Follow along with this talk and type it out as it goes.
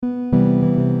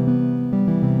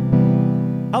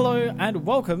and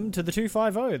welcome to the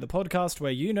 250, the podcast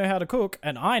where you know how to cook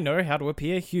and I know how to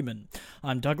appear human.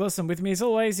 I'm Douglas, and with me as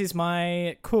always is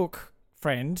my cook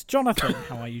friend, Jonathan.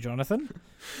 How are you, Jonathan?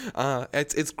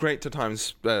 It's great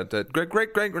It's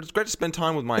great to spend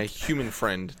time with my human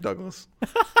friend, Douglas.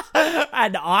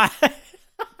 And I...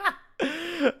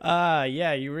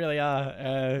 yeah, you really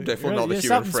are. Definitely not the human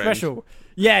something friend. Special.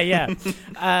 Yeah.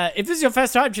 If this is your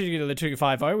first time tuning into the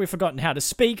 250, we've forgotten how to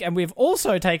speak, and we've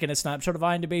also taken a snapshot of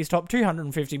IMDb's top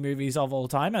 250 movies of all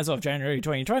time as of January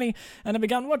 2020, and have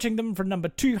begun watching them from number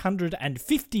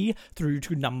 250 through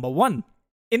to number 1.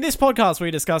 In this podcast, we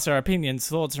discuss our opinions,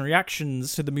 thoughts, and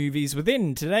reactions to the movies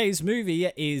within. Today's movie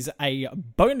is a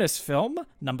bonus film,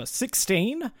 number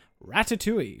 16,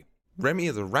 Ratatouille. Remy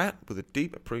is a rat with a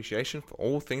deep appreciation for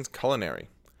all things culinary.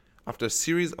 After a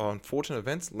series of unfortunate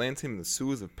events lands him in the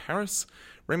sewers of Paris,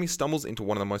 Remy stumbles into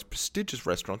one of the most prestigious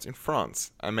restaurants in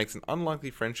France and makes an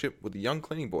unlikely friendship with a young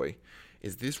cleaning boy.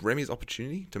 Is this Remy's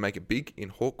opportunity to make it big in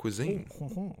haute cuisine?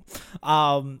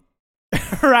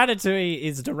 Ratatouille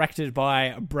is directed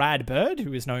by Brad Bird,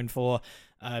 who is known for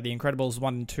The Incredibles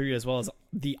 1 and 2, as well as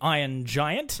The Iron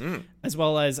Giant, as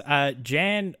well as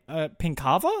Jan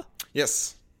Pinkava?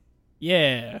 Yes.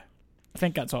 Yeah. I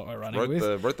think that's what we're running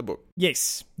with. Wrote the book.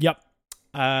 Yes. Yep.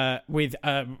 With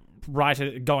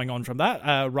writer going on from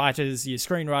that. Writers, your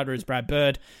screenwriter is Brad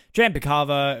Bird, Jan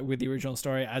Pinkava with the original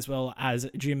story, as well as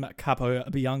Jim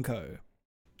Capobianco.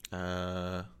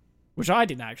 Which I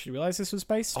didn't actually realize this was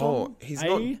based on. Oh, he's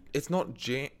not. It's not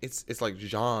Jan. It's like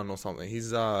Jean or something.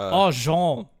 He's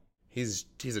Jean. He's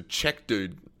a Czech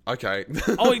dude. Okay.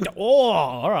 All right. Cool.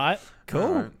 All right.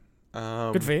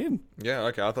 Good for him. Yeah.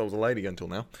 Okay. I thought it was a lady until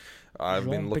now. I've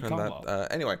been looking at that.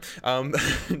 Anyway,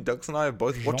 Douglas and I have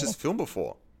both watched this film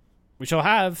before. We shall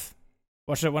have.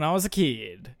 Watched it when I was a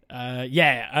kid.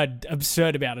 An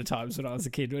absurd amount of times when I was a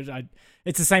kid.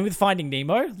 It's the same with Finding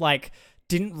Nemo. Like,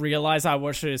 didn't realize I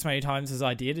watched it as many times as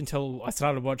I did until I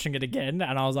started watching it again,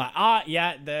 and I was like,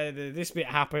 this bit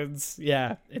happens.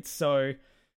 Yeah, it's so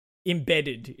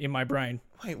embedded in my brain.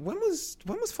 Wait, when was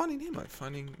Finding Nemo?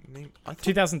 Finding Nemo,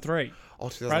 2003. Oh,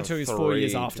 2003. Ratatouille is 4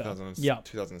 years after.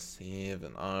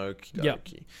 2007. Okie Yep.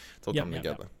 dokie. It's all coming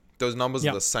together. Those numbers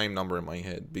are the same number in my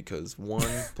head because 1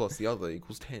 plus the other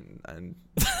equals 10, and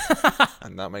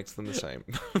and that makes them the same.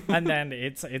 And then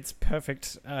it's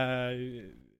perfect.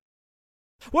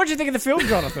 What did you think of the film,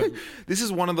 Jonathan? This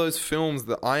is one of those films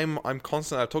that I'm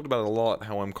constantly. I've talked about it a lot.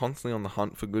 How I'm constantly on the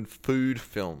hunt for good food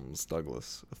films,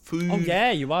 Douglas. Oh yeah,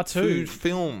 you are too. Food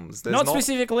films. Not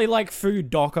specifically like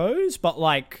food docos, but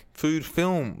like food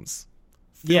films.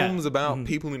 Films about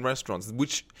people in restaurants.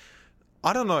 Which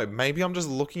I don't know. Maybe I'm just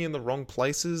looking in the wrong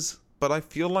places. But I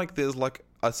feel like there's like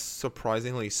a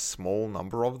surprisingly small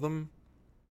number of them.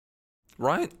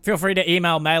 Right? Feel free to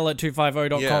email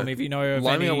mail@250.com if you know of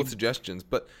Line any... me up with suggestions.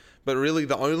 But really,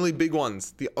 the only big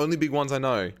ones I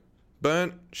know,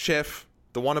 Burnt, Chef,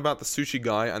 the one about the sushi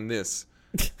guy, and this.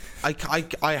 I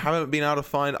haven't been able to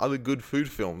find other good food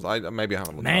films. Maybe I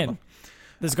haven't looked at them.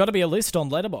 There's got to be a list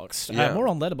on Letterboxd. More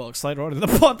on Letterboxd later on in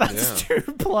the pod. That's 2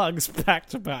 plugs back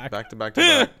to back. Back to back.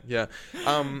 Yeah.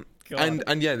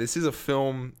 And yeah, this is a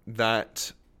film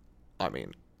that, I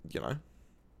mean,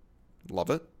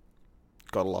 love it.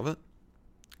 Gotta love it.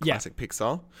 Classic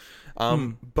Pixar.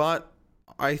 But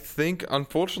I think,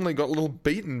 unfortunately, got a little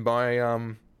beaten by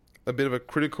a bit of a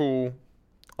critical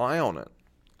eye on it.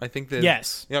 I think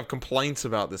there's you have complaints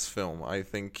about this film, I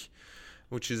think,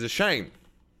 which is a shame.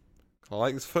 I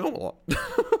like this film a lot.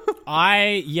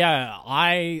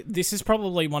 This is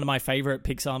probably one of my favorite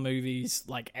Pixar movies,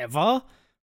 like, ever.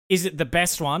 Is it the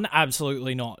best one?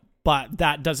 Absolutely not. But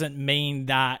that doesn't mean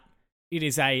that it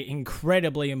is a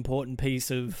incredibly important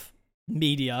piece of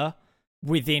media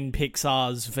within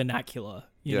Pixar's vernacular,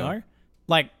 you know?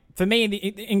 Like, for me,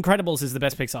 The Incredibles is the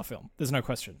best Pixar film. There's no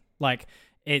question. Like,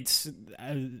 it's...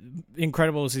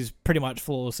 Incredibles is pretty much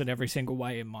flawless in every single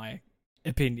way, in my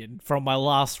opinion. From my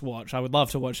last watch, I would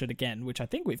love to watch it again, which I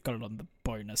think we've got it on the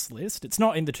bonus list. It's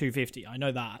not in the 250, I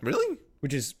know that. Really?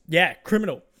 Which is,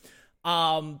 criminal.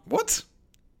 What?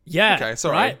 Yeah. Okay,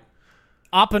 sorry. Right?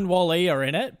 Up and Wall-E are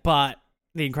in it, but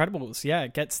The Incredibles,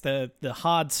 it gets the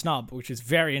hard snub, which is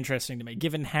very interesting to me,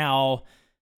 given how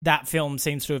that film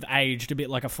seems to have aged a bit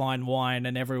like a fine wine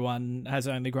and everyone has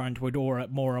only grown to adore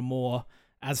it more and more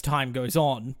as time goes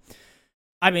on.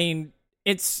 I mean,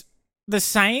 it's the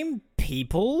same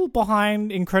people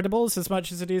behind Incredibles as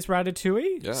much as it is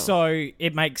Ratatouille, so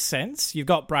it makes sense. You've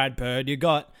got Brad Bird, you've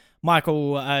got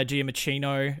Michael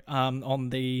Giacchino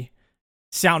on the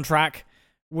soundtrack,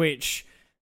 which...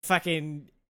 Fucking...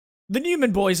 The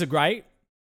Newman boys are great.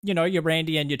 You know, your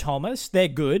Randy and your Thomas. They're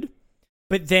good.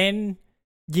 But then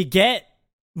you get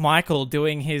Michael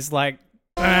doing his like,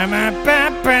 and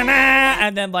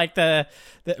then like the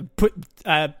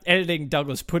editing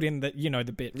Douglas put in the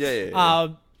the bit. Yeah.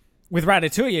 With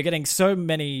Ratatouille, you're getting so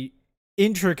many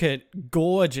intricate,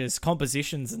 gorgeous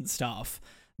compositions and stuff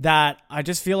that I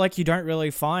just feel like you don't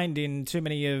really find in too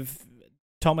many of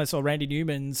Thomas or Randy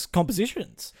Newman's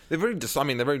compositions. They're very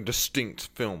distinct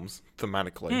films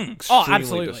thematically. Oh,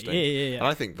 absolutely. Distinct. Yeah. And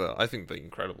I think the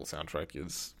Incredible soundtrack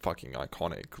is fucking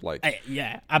iconic. Like,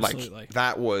 yeah, absolutely. Like,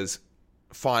 that was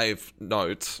 5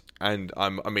 notes, and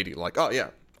I'm immediately like, oh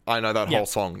yeah, I know that whole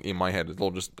song in my head. It's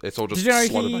all just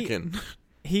slotted back in.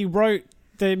 He wrote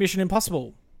the Mission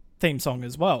Impossible theme song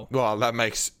as well. Well, that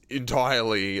makes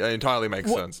entirely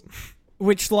makes sense.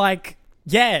 Which, like,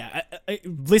 yeah,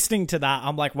 listening to that,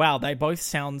 I'm like, wow, they both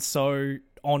sound so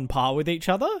on par with each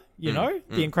other. You know,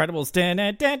 The Incredibles,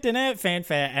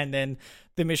 fanfare, and then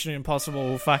the Mission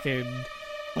Impossible, fucking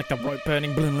like the rope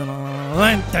burning,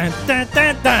 like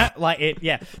it.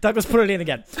 Yeah, Douglas, put it in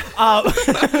again.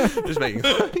 Just making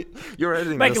you're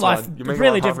editing making life you're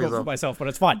really difficult for myself, but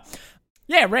it's fine.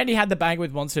 Yeah, Randy had the bang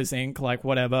with Monsters Inc., like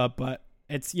whatever, but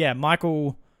it's,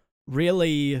 Michael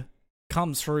really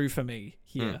comes through for me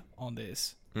here on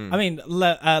this. I mean,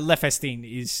 Le Festin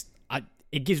is,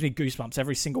 it gives me goosebumps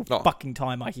every single fucking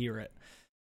time I hear it.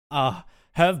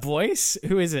 Her voice,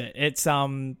 who is it? It's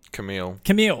Camille.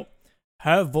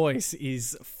 Her voice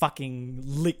is fucking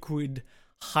liquid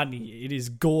honey. It is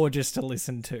gorgeous to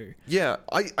listen to. Yeah,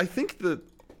 I think that,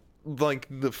 like,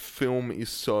 the film is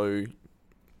so,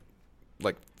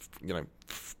 like,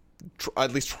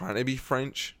 at least trying to be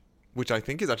French, which I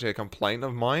think is actually a complaint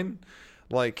of mine.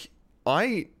 Like,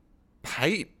 I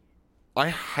hate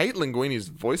Linguini's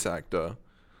voice actor.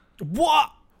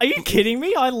 What? Are you kidding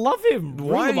me? I love him.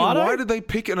 Why did they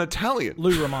pick an Italian?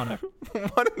 Lou Romano.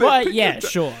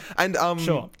 Sure. And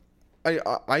sure.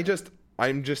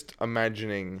 I'm just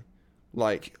imagining,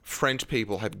 like, French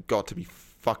people have got to be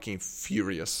fucking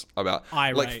furious about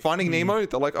like Finding Nemo.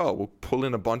 They're like, oh, we'll pull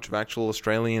in a bunch of actual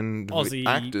Australian Aussie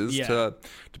actors to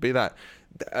be that.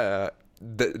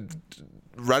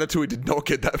 Ratatouille did not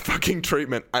get that fucking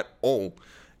treatment at all.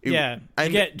 And you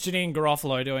get Janine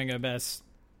Garofalo doing her best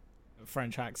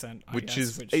French accent, which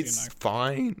is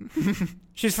fine.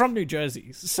 She's from New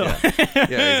Jersey, so yeah,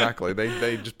 exactly.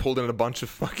 They just pulled in a bunch of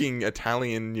fucking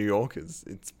Italian New Yorkers.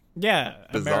 It's bizarre.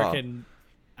 American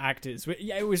actors.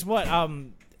 Yeah, it was what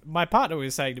my partner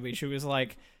was saying to me. She was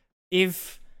like,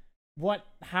 what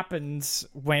happens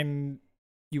when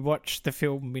you watch the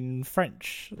film in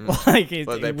French? Like, they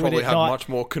probably have much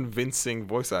more convincing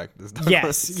voice actors.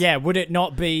 Yes, yeah. Would it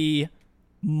not be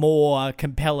more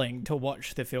compelling to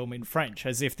watch the film in French,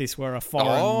 as if this were a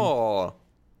foreign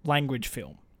language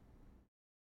film?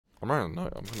 I'm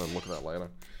gonna look at that later.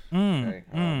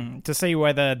 To see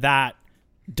whether that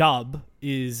dub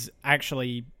is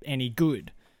actually any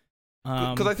good.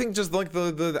 Because I think just like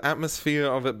the atmosphere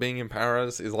of it being in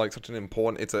Paris is like such an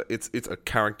important. It's a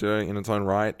character in its own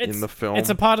right in the film. It's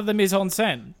a part of the mise en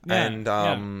scène,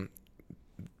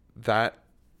 that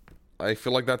I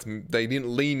feel like they didn't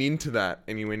lean into that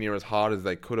anywhere near as hard as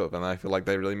they could have, and I feel like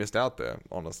they really missed out there.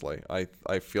 Honestly, I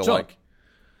feel like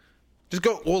just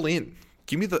go all in.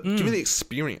 Give me the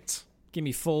experience. Give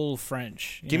me full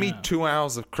French. Give me 2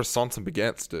 hours of croissants and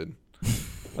baguettes, dude.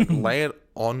 Like, lay it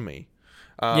on me.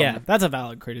 That's a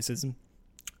valid criticism.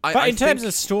 But in terms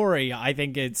of story, I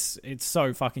think it's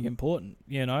so fucking important.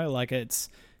 You know, like it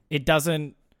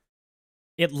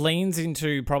leans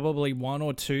into probably 1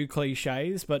 or 2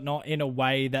 cliches, but not in a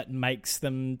way that makes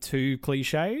them too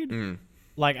cliched.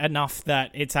 Like, enough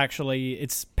that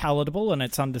it's palatable and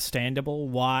it's understandable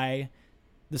why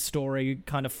the story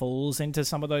kind of falls into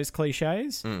some of those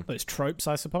cliches, those tropes,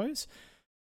 I suppose.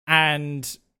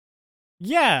 And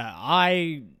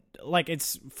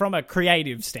it's from a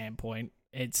creative standpoint,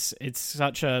 it's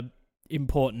such a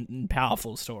important and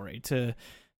powerful story to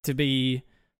be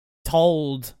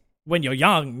told when you're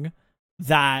young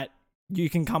that you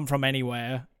can come from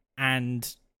anywhere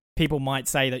and people might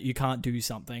say that you can't do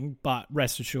something, but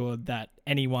rest assured that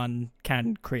anyone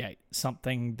can create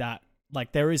something that,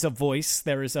 like, there is a voice,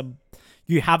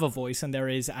 you have a voice, and there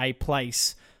is a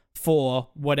place for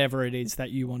whatever it is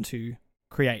that you want to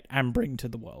create and bring to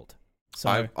the world.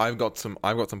 So I've got some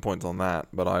points on that,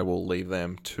 but I will leave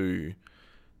them to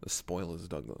the spoilers,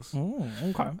 Douglas. Oh,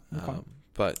 okay.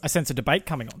 But I sense a debate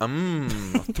coming on.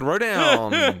 Throw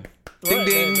down. Ding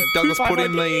ding. Douglas put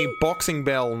in the boxing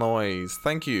bell noise.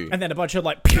 Thank you. And then a bunch of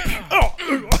like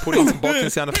put in some boxing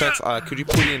sound effects. Could you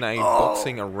put in a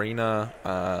boxing arena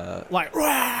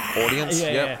audience?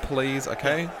 Yeah. Please.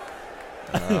 Okay.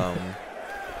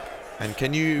 And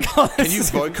can you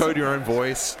vocode your own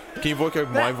voice? Can you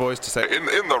vocode my voice to say in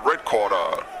the red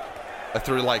corner?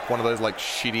 Through like one of those like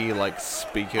shitty like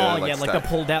speaker. Oh yeah, like the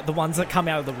pulled out, the ones that come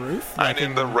out of the roof. And like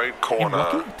in the red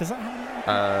corner, does that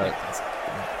have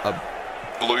a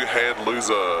blue-haired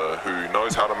loser who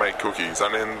knows how to make cookies.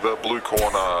 And in the blue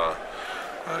corner,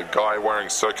 a guy wearing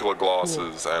circular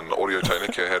glasses and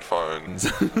Audio-Technica headphones.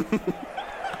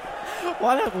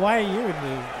 Why are you in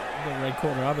the red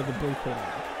corner? I'm in the blue corner.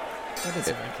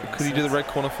 Could you do the red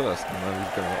corner first?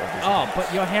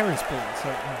 But your hair is blue, so...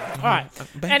 All right.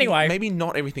 Anyway. Maybe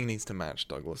not everything needs to match,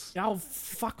 Douglas. Oh,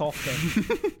 fuck off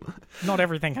then. Not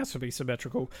everything has to be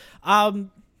symmetrical.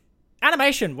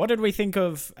 Animation. What did we think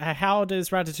of... how does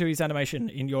Ratatouille's animation,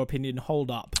 in your opinion, hold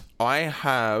up? I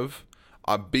have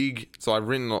a big... So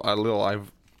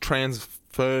I've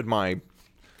transferred my...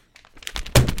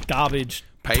 garbage...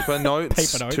 paper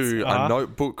notes to a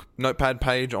notepad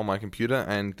page on my computer,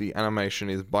 and the animation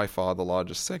is by far the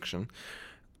largest section.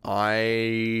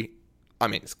 I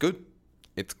mean, it's good.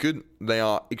 It's good. They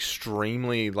are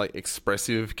extremely like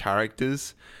expressive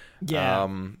characters. Yeah.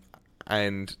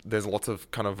 And there's lots of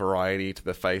kind of variety to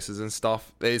the faces and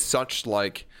stuff. There's such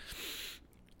like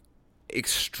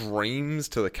extremes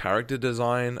to the character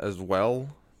design as well.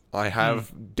 I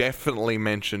have definitely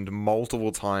mentioned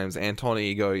multiple times Anton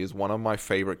Ego is one of my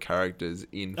favorite characters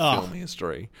in film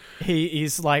history. He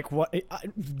is like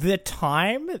the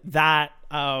time that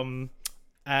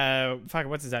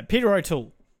what's his name? Peter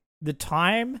O'Toole. The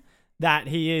time that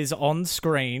he is on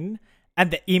screen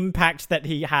and the impact that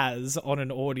he has on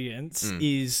an audience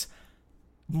is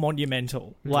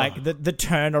monumental. Like the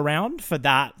turnaround for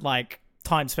that like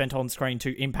time spent on screen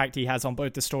to impact he has on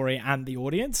both the story and the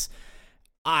audience.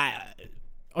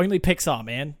 Only Pixar,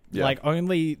 man. Yeah. Like,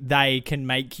 only they can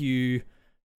make you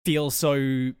feel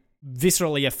so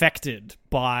viscerally affected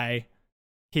by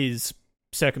his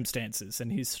circumstances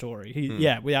and his story.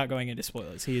 Yeah, without going into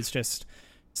spoilers. He is just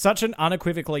such an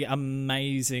unequivocally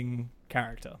amazing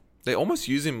character. They almost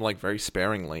use him, like, very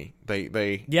sparingly. They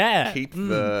keep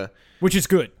which is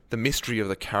good. The mystery of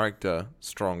the character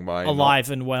strong by... alive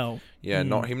and well. Yeah,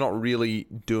 not really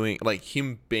doing... Like,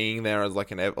 him being there as,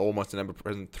 like, almost an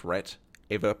ever-present threat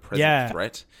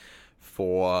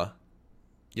for,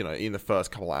 you know, in the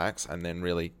first couple of acts, and then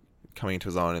really coming into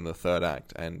his own in the third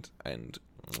act. And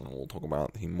we'll talk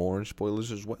about him more in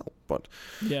spoilers as well. But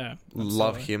yeah,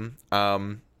 love him.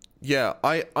 Yeah,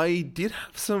 I did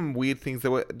have some weird things. There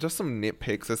were just some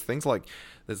nitpicks. There's things like...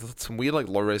 There's some weird, like,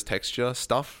 low-res texture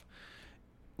stuff,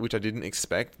 which I didn't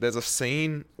expect. There's a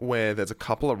scene where there's a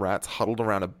couple of rats huddled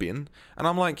around a bin, and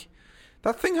I'm like,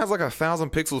 that thing has like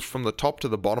 1,000 pixels from the top to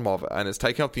the bottom of it, and it's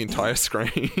taking up the entire screen.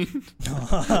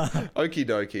 Okie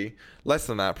dokie. Less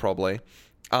than that, probably.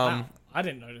 Wow, I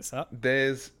didn't notice that.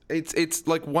 It's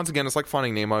like, once again, it's like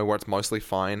Finding Nemo, where it's mostly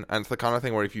fine, and it's the kind of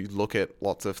thing where if you look at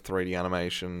lots of 3D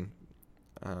animation,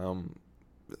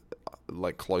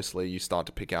 like closely, you start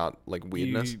to pick out like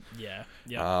weirdness. Yeah.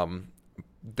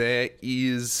 There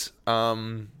is,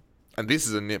 and this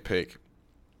is a nitpick,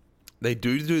 they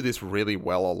do this really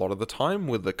well a lot of the time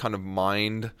with the kind of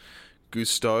mind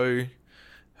Gusteau,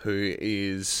 who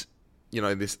is, you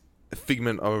know, this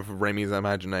figment of Remy's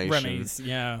imagination.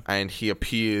 And he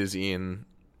appears in,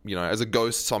 you know, as a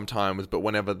ghost sometimes, but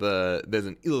whenever there's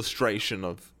an illustration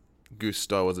of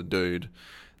Gusteau as a dude,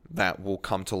 that will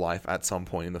come to life at some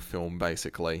point in the film,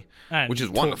 basically, and which is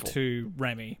wonderful. To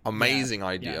Remy, amazing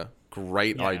idea. Yeah.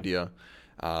 Great idea.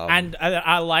 And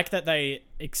I like that they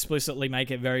explicitly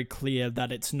make it very clear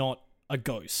that it's not a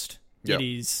ghost. Yep. It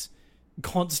is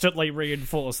constantly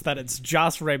reinforced that it's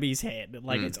just Remy's head.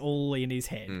 Like, it's all in his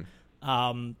head.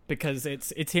 Because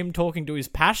it's him talking to his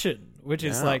passion, which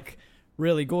is, like,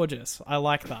 really gorgeous. I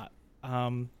like that.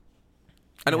 And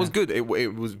it was good. It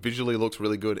was visually looks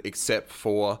really good, except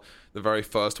for the very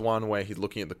first one where he's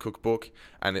looking at the cookbook,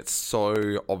 and it's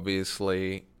so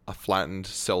obviously a flattened,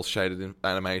 cel-shaded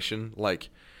animation. Like,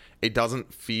 it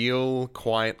doesn't feel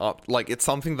quite up. Like, it's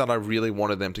something that I really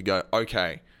wanted them to go,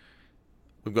 okay,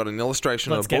 we've got an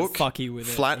illustration of a book,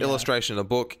 flat illustration of a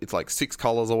book. It's like 6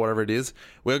 colors or whatever it is.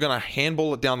 We're going to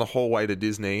handball it down the hallway to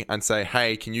Disney and say,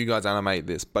 hey, can you guys animate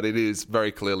this? But it is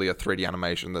very clearly a 3D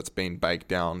animation that's been baked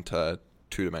down to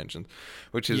 2 dimensions,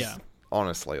 which is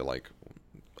honestly like,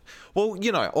 well,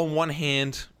 you know, on one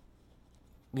hand,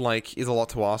 like, is a lot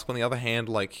to ask. On the other hand,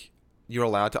 like, you're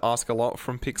allowed to ask a lot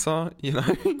from Pixar, you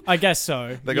know? I guess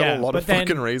so. They got a lot of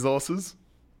fucking resources.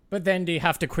 But then do you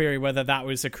have to query whether that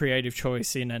was a creative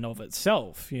choice in and of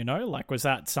itself, you know? Like, was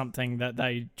that something that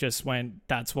they just went,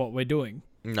 that's what we're doing?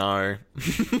 No.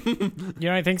 You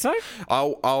don't think so?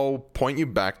 I'll point you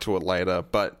back to it later,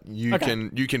 but you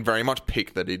can very much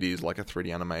pick that it is like a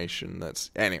 3D animation.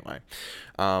 That's anyway,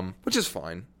 which is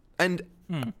fine. And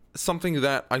something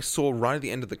that I saw right at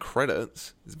the end of the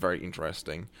credits is very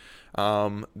interesting.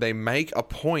 They make a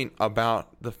point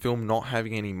about the film not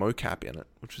having any mocap in it,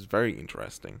 which is very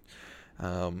interesting.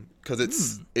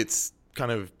 Because it's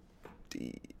kind of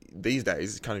these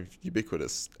days it's kind of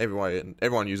ubiquitous.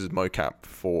 Everyone uses mocap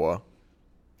for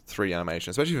 3D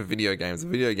animation, especially for video games. The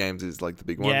video games is like the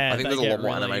big one. I think there's a lot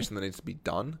more animation that needs to be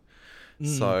done.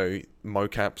 So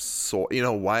mocaps, in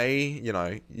a way, you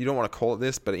don't want to call it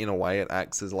this, but in a way it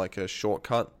acts as like a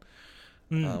shortcut.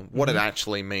 What it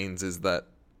actually means is that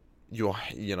you're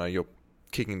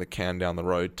kicking the can down the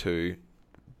road to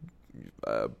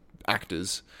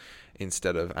actors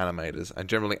instead of animators, and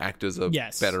generally actors are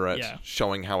better at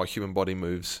showing how a human body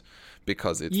moves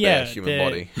because it's their human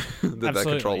body that they're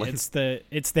controlling. It's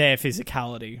their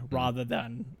physicality rather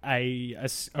than a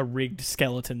rigged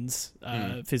skeleton's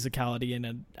physicality in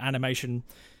an animation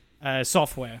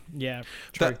software. Yeah,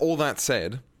 true. All that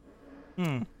said,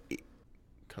 cut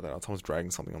that out. Someone's dragging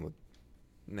something on the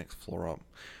next floor up.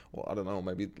 Or I don't know,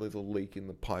 maybe there's a leak in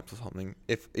the pipes or something.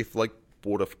 If like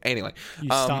water... Anyway. You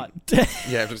start...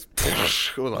 yeah, just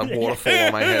like water fall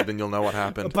on my head, then you'll know what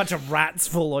happened. A bunch of rats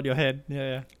fall on your head.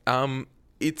 Yeah.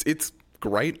 It's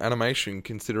great animation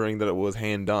considering that it was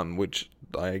hand done, which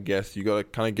I guess you got to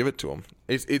kind of give it to them.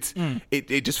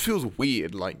 It just feels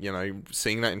weird, like,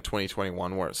 seeing that in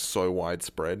 2021 where it's so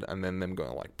widespread, and then them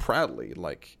going like proudly,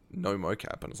 like no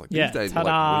mocap, and it's like these days we're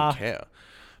like, we care.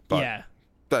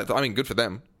 But good for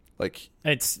them. Like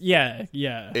it's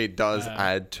it does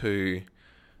add to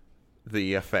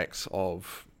the effects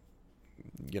of,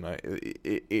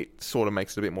 it sort of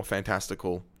makes it a bit more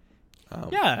fantastical.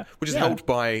 Which is helped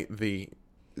by the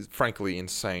frankly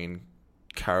insane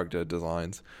character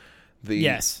designs.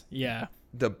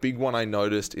 The big one I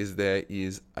noticed is there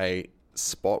is a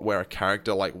spot where a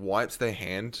character like wipes their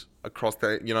hand across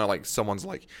their, like someone's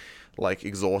like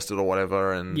exhausted or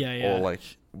whatever, and or like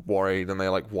worried, and they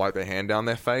like wipe their hand down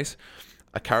their face.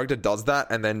 A character does that,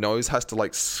 and their nose has to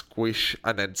like squish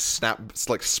and then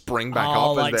spring back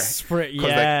up, like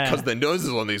because their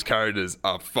noses on these characters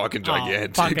are fucking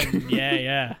gigantic.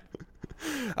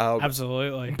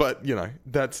 Absolutely. But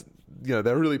that's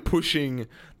they're really pushing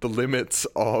the limits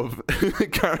of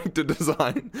character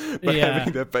design by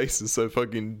having their faces so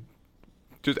fucking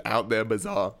just out there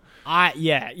bizarre.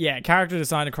 Character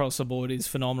design across the board is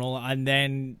phenomenal, and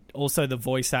then also the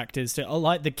voice actors too. I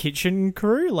like the kitchen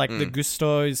crew, like the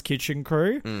Gusto's kitchen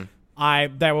crew.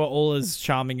 They were all as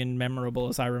charming and memorable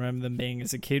as I remember them being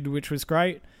as a kid, which was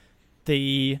great.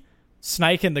 The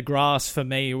snake in the grass for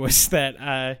me was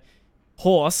that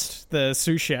Horst, the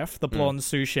sous chef, the blonde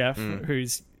sous chef,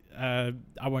 who's I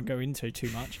won't go into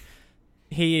too much.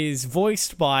 He is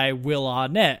voiced by Will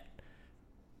Arnett,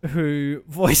 who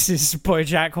voices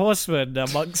BoJack Horseman,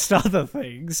 amongst other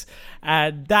things.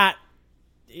 And that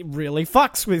really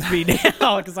fucks with me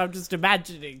now, because I'm just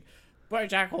imagining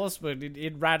BoJack Horseman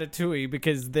in Ratatouille,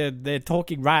 because they're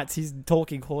talking rats, he's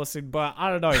talking horseman, but I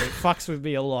don't know, it fucks with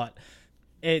me a lot.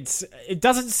 It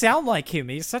doesn't sound like him.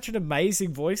 He's such an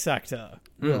amazing voice actor,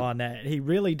 Will Arnett. He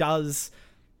really does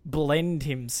blend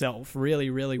himself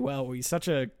really, really well. He's such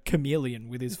a chameleon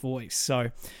with his voice. So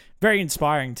very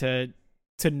inspiring to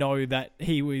know that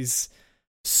he was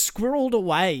squirreled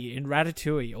away in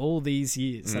Ratatouille all these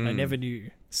years, and I never knew.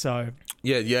 So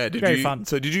very fun.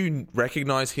 So did you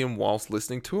recognize him whilst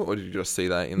listening to it, or did you just see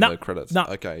that in the credits? No.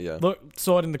 Okay, yeah. Look,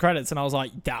 saw it in the credits, and I was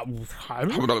like,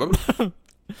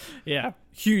 yeah,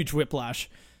 huge whiplash.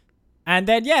 And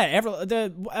then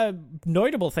the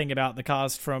notable thing about the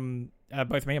cast from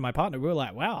both me and my partner, we were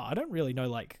like, wow, I don't really know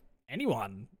like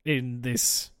anyone in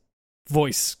this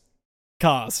voice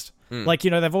cast. Like,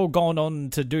 they've all gone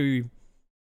on to do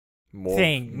more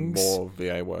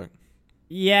VA work.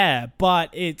 Yeah, but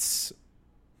it's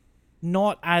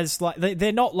not as like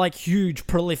they're not like huge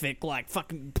prolific like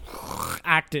fucking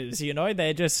actors,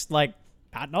 they're just like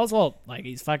Patton Oswalt. Like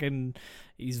he's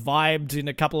vibed in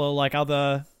a couple of like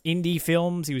other indie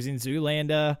films. He was in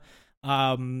Zoolander,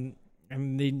 and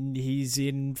then he's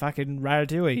in fucking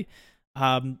Ratatouille.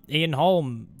 Ian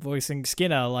Holm voicing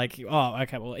Skinner, like,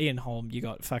 Ian Holm, you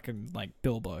got fucking like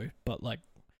Bilbo, but like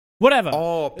whatever.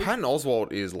 Patton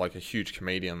Oswalt is like a huge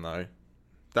comedian though.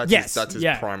 That's his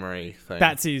primary thing.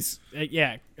 That's his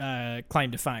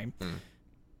claim to fame.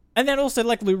 And then also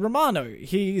like Lou Romano,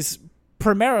 he's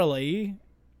primarily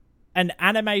an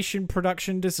animation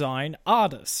production design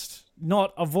artist,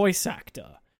 not a voice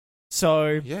actor.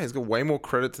 So yeah, he's got way more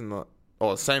credits in the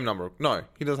or the same number. No,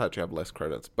 he does actually have less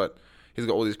credits, but he's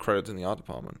got all these credits in the art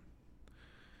department.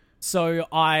 So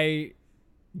I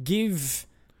give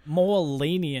more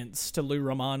lenience to Lou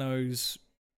Romano's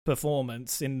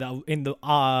performance in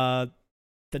the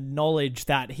knowledge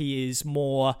that he is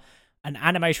more an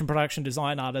animation production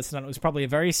design artist, and it was probably a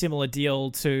very similar deal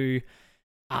to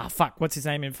what's his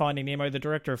name in Finding Nemo, the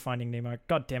director of Finding Nemo.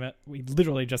 God damn it, we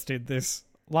literally just did this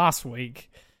last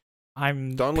week.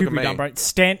 Don't look at me. Dumb,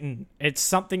 Stanton. It's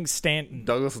something Stanton.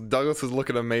 Douglas is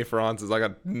looking at me for answers. I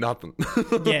got nothing.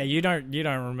 Yeah, you don't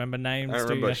remember names. I don't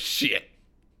remember shit.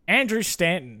 Andrew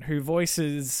Stanton, who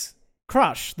voices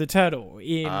Crush the turtle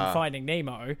in Finding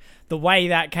Nemo, the way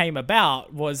that came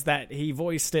about was that he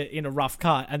voiced it in a rough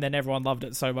cut, and then everyone loved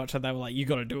it so much that they were like, "You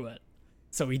got to do it."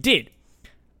 So he did.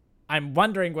 I'm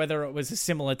wondering whether it was a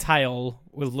similar tale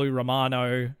with Lou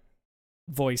Romano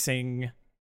voicing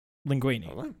Linguini.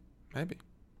 I don't know. Maybe.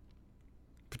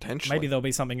 Potentially. Maybe there'll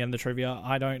be something in the trivia.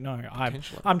 I don't know.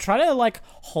 I'm trying to like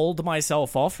hold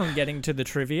myself off from getting to the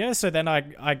trivia, so then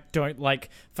I don't like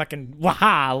fucking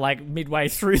like midway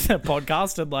through the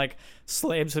podcast and like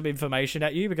slam some information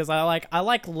at you, because I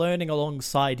like learning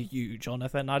alongside you,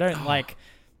 Jonathan. I don't like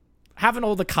having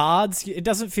all the cards. It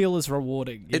doesn't feel as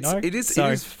rewarding. It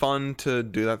is fun to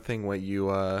do that thing where you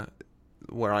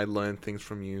where I learn things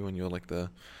from you, and you're like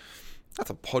that's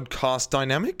a podcast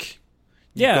dynamic.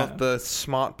 You've got the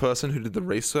smart person who did the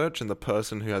research and the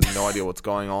person who has no idea what's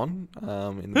going on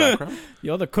in the background.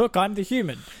 You're the cook, I'm the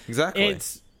human. Exactly.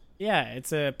 It's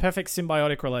a perfect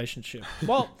symbiotic relationship.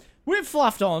 Well, we've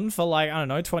fluffed on for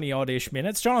 20-odd-ish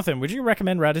minutes. Jonathan, would you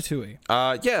recommend Ratatouille?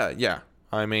 Yeah.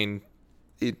 I mean,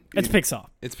 it's Pixar.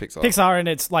 It's Pixar. Pixar, and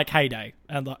it's like heyday.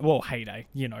 And heyday.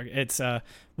 It's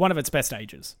one of its best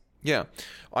ages. Yeah.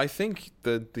 I think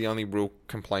the only real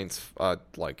complaints are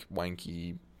like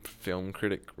wanky film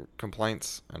critic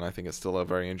complaints, and I think it's still a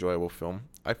very enjoyable film.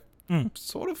 I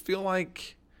sort of feel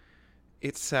like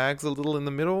it sags a little in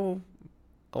the middle,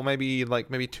 or maybe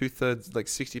 2/3, like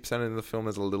 60% of the film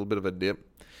is a little bit of a dip.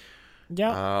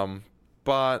 Yeah.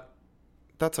 But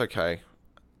that's okay.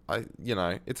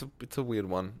 It's a weird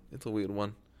one. It's a weird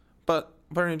one, but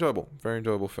very enjoyable. Very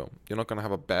enjoyable film. You're not going to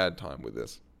have a bad time with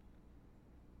this.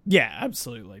 Yeah,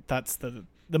 absolutely. That's the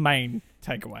main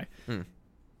takeaway.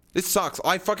 This sucks.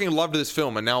 I fucking loved this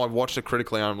film, and now I've watched it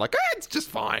critically, and I'm like, it's just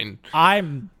fine.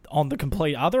 I'm on the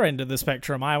complete other end of the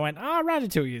spectrum. I went,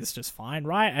 Ratatouille is just fine,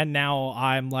 right? And now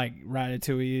I'm like,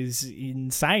 Ratatouille is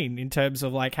insane in terms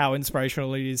of like how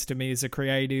inspirational it is to me as a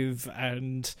creative,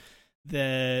 and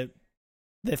the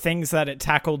things that it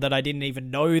tackled that I didn't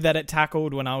even know that it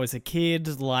tackled when I was a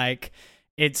kid. Like,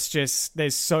 it's just,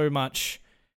 there's so much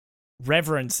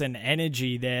reverence and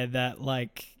energy there that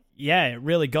like, yeah, it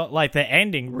really got, like, the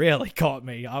ending really got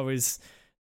me. I was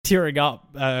tearing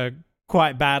up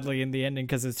quite badly in the ending,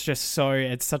 because it's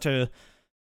such a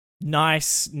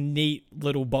nice, neat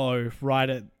little bow right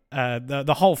at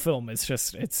the whole film. It's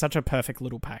such a perfect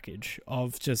little package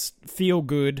of just feel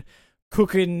good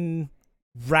cooking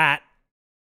rat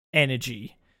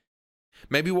energy.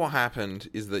 Maybe what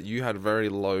happened is that you had very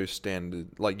low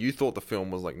standard. Like, you thought the film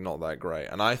was like not that great,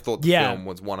 and I thought the film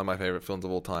was one of my favorite films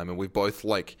of all time, and we've both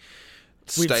like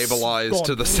stabilized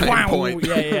to the same point.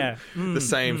 Yeah. The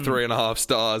same 3.5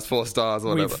 stars, 4 stars,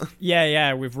 whatever.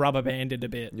 We've rubber banded a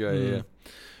bit. Yeah.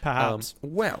 Perhaps.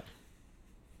 We'll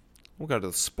go to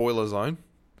the spoiler zone.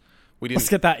 Let's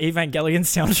get that Evangelion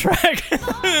soundtrack.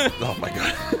 Oh my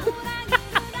god,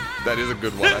 that is a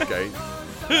good one. Okay.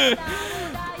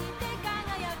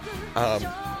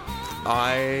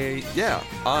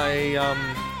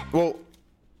 Well,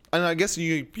 and I guess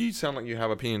you sound like you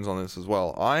have opinions on this as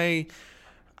well. I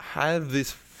have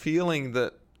this feeling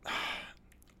that,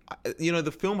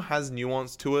 the film has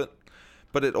nuance to it,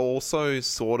 but it also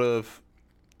sort of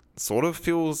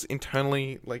feels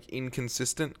internally like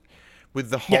inconsistent with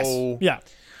the whole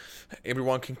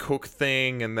everyone can cook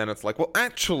thing, and then it's like, well,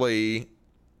 actually,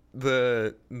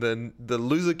 the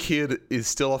loser kid is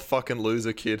still a fucking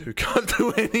loser kid who can't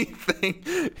do anything.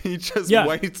 He just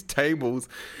waits tables,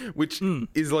 which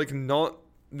is like not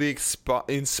the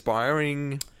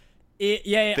inspiring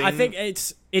thing. I think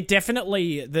it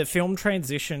definitely, the film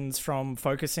transitions from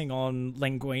focusing on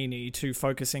Linguini to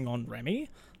focusing on Remy.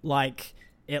 Like,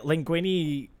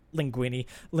 Linguini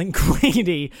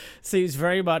seems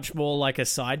very much more like a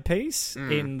side piece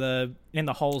in the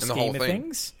whole scheme of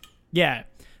things. Yeah.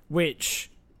 Which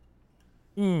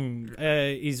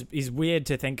is weird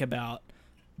to think about,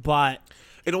 but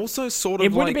it also sort of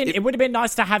it would have been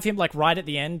nice to have him like right at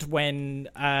the end when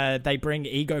they bring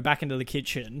Ego back into the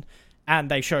kitchen and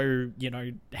they show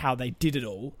how they did it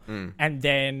all, and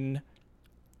then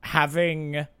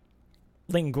having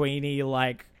Linguini,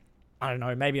 like, I don't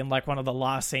know, maybe in like one of the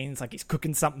last scenes, like he's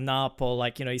cooking something up, or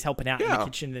like, you know, he's helping out in the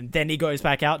kitchen, and then he goes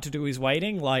back out to do his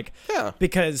waiting, like,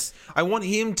 because I want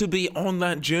him to be on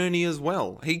that journey as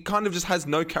well. He kind of just has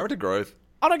no character growth.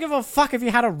 I don't give a fuck if you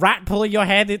had a rat pulling your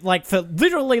hair like for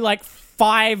literally like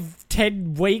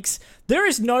 5-10 weeks. There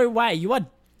is no way you are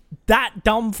that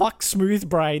dumb fuck smooth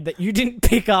brain that you didn't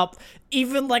pick up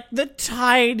even like the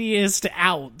tiniest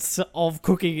ounce of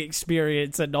cooking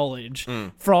experience and knowledge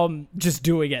from just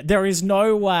doing it. There is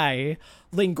no way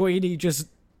Linguini just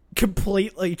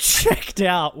completely checked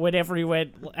out whenever he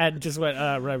went and just went,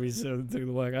 Remy's doing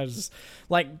the work. I just,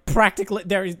 like, practically,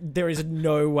 there is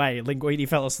no way Linguini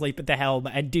fell asleep at the helm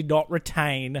and did not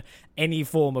retain any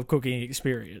form of cooking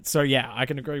experience. So yeah, I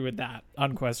can agree with that,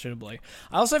 unquestionably.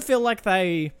 I also feel like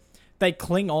they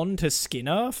cling on to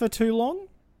Skinner for too long.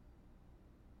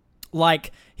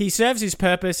 Like, he serves his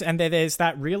purpose, and there's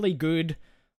that really good,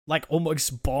 like,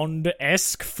 almost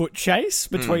Bond-esque foot chase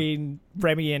between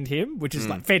Remy and him, which is,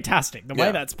 like, fantastic. The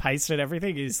way that's paced and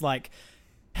everything is, like,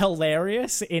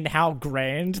 hilarious in how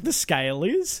grand the scale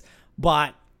is,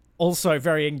 but also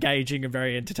very engaging and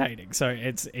very entertaining. So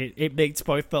it meets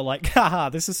both the, like, haha,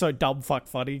 this is so dumb fuck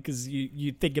funny, because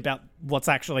you think about what's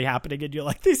actually happening and you're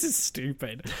like, this is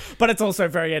stupid. But it's also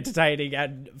very entertaining,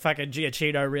 and fucking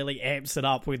Giacchino really amps it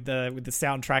up with the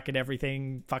soundtrack and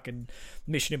everything. Fucking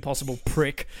Mission Impossible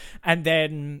prick. And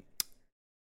then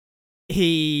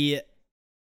he,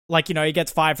 like, you know, he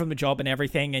gets fired from the job and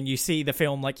everything, and you see the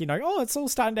film, like, you know, oh, it's all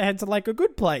starting to head to, like, a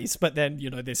good place. But then,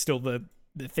 you know, there's still the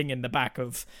thing in the back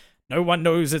of, no one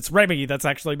knows it's Remy that's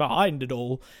actually behind it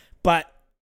all. But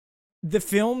the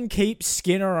film keeps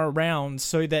Skinner around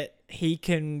so that he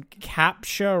can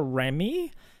capture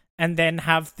Remy and then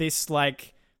have this,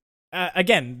 like,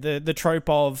 again, the trope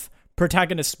of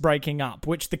protagonists breaking up,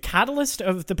 which the catalyst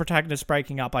of the protagonist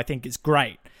breaking up, I think, is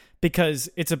great, because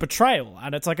it's a betrayal,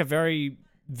 and it's like a very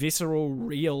visceral,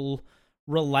 real,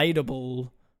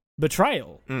 relatable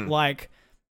betrayal. Like,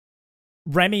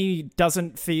 Remy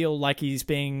doesn't feel like he's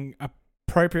being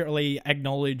appropriately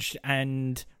acknowledged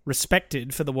and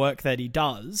respected for the work that he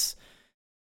does.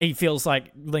 He feels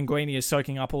like Linguini is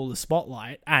soaking up all the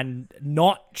spotlight and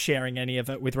not sharing any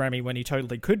of it with Remy when he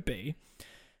totally could be.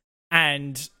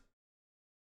 And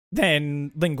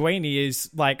then Linguini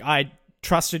is like, I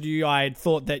trusted you, I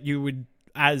thought that you would,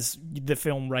 as the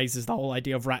film raises the whole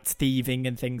idea of rats thieving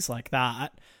and things like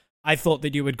that, I thought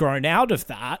that you had grown out of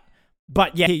that.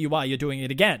 But yeah, here you are, you're doing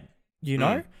it again, you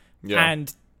know? Yeah.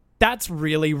 And that's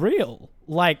really real.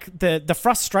 Like, the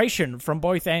frustration from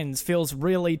both ends feels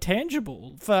really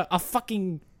tangible for a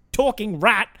fucking talking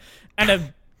rat and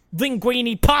a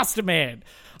Linguini pasta man.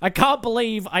 I can't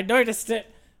believe I noticed it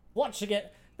watching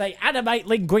it. They animate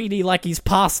Linguini like he's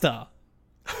pasta.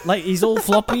 Like, he's all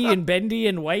floppy and bendy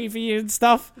and wavy and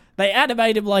stuff. They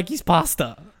animate him like he's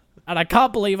pasta. And I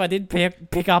can't believe I didn't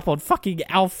pick up on fucking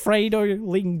Alfredo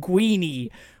Linguini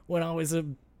when I was a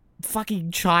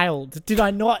fucking child. Did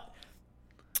I not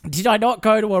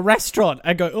go to a restaurant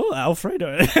and go, oh,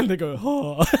 Alfredo? And they go,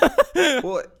 oh.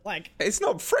 Well, like, it's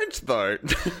not French, though.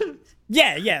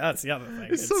 Yeah, that's the other thing.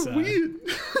 It's so weird.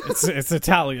 It's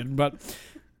Italian, but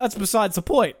that's besides the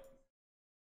point.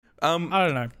 I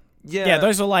don't know. Yeah,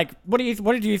 those are like, what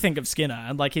did you think of Skinner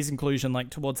and like his inclusion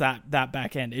like towards that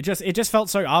back end? It just felt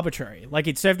so arbitrary. Like,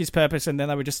 he'd served his purpose and then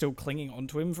they were just still clinging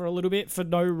onto him for a little bit for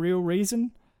no real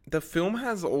reason. The film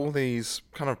has all these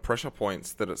kind of pressure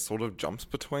points that it sort of jumps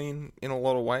between in a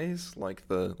lot of ways. Like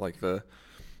the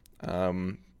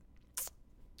Linguini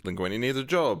needs a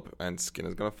job and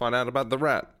Skinner's going to find out about the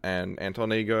rat, and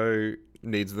Anton Ego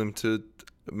needs them to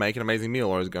make an amazing meal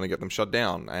or is going to get them shut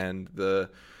down, and the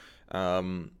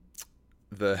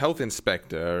health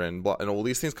inspector and all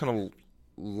these things kind of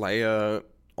layer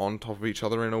on top of each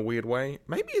other in a weird way.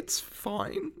 Maybe it's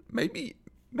fine. Maybe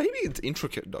it's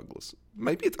intricate, Douglas.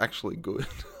 Maybe it's actually good.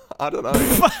 I don't know.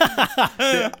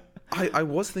 I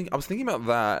was thinking about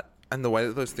that and the way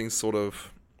that those things sort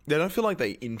of, they don't feel like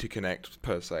they interconnect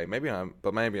per se. Maybe I'm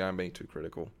being too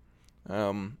critical.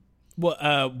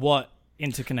 What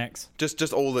interconnects?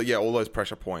 Just all those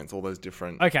pressure points, all those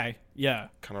different kind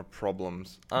of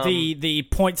problems. The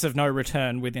points of no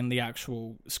return within the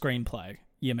actual screenplay,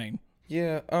 you mean?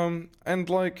 Yeah, and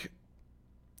like,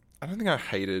 I don't think I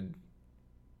hated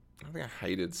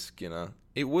Skinner.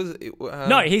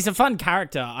 No, he's a fun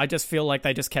character. I just feel like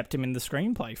they just kept him in the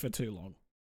screenplay for too long.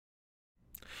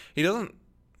 He doesn't.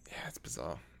 Yeah, it's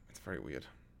bizarre. It's very weird.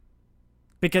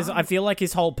 Because I feel like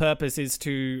his whole purpose is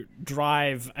to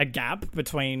drive a gap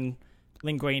between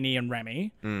Linguini and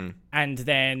Remy. And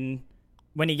then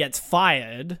when he gets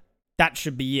fired, that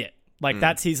should be it. Like,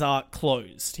 that's his arc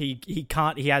closed. He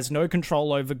can't, he has no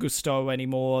control over Gusto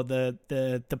anymore,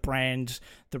 the brand,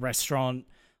 the restaurant.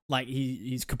 Like,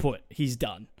 he's kaput. He's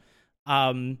done.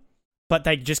 But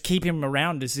they just keep him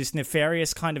around as this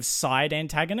nefarious kind of side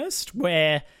antagonist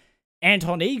where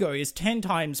Anton Ego is 10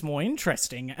 times more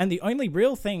interesting, and the only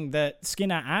real thing that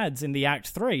Skinner adds in the Act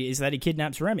 3 is that he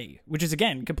kidnaps Remy, which is,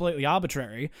 again, completely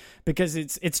arbitrary, because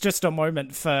it's just a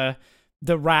moment for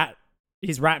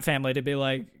his rat family to be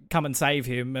like, come and save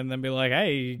him, and then be like,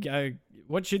 hey,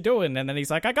 what you doing? And then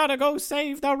he's like, I gotta go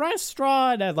save the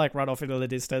restaurant, and like run off into the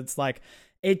distance. Like,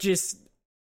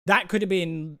 that could have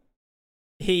been,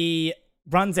 he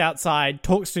runs outside,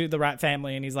 talks to the rat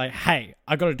family, and he's like, hey,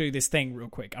 I gotta do this thing real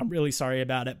quick. I'm really sorry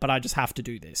about it, but I just have to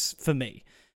do this for me.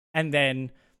 And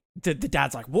then the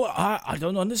dad's like, what? I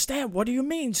don't understand. What do you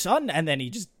mean, son? And then he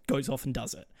just goes off and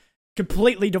does it.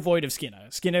 Completely devoid of Skinner.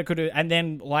 Skinner could have, and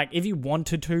then, like, if you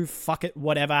wanted to, fuck it,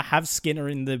 whatever, have Skinner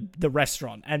in the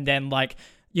restaurant, and then, like,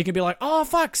 you can be like, oh,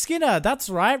 fuck, Skinner, that's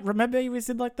right, remember he was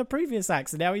in, like, the previous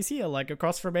acts, and now he's here, like,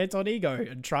 across from Anton Ego,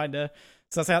 and trying to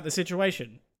suss out the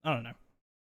situation. I don't know.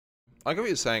 I get what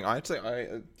you're saying. I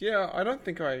don't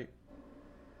think I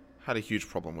had a huge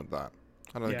problem with that.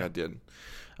 I don't think I did.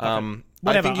 Okay.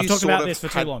 Whatever, I've talked about this for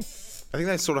too long. I think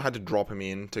they sort of had to drop him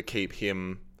in to keep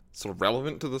him sort of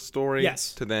relevant to the story.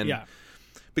 Yes. To then,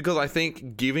 because I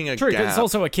think giving a True, gap. it's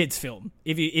also a kids' film.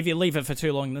 If you leave it for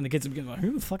too long, then the kids will be like,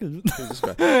 "Who the fuck is this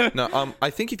guy?" No, I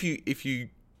think if you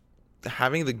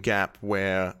having the gap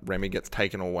where Remy gets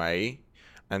taken away,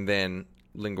 and then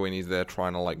Linguini's there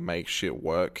trying to like make shit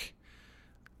work,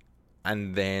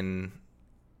 and then.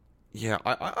 Yeah,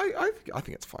 I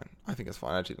think it's fine. I think it's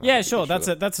fine. Actually, yeah, sure. That's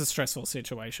a stressful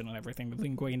situation and everything with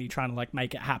Linguini trying to like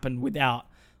make it happen without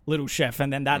Little Chef,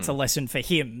 and then that's a lesson for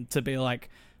him to be like,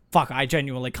 "Fuck, I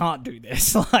genuinely can't do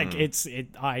this. Like,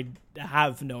 I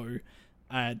have no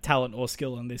talent or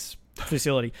skill in this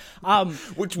facility."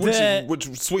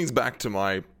 Which swings back to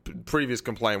my previous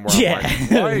complaint where I'm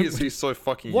like, why is he so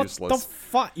fucking useless? What the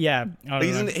fuck? Yeah,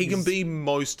 he can be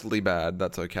mostly bad.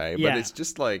 That's okay, but it's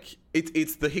just like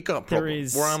it's the Hiccup problem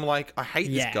where I'm like, I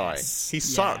hate this guy. He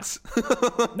sucks.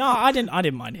 No, I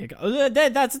didn't mind Hiccup.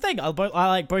 That's the thing. I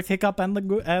like both Hiccup and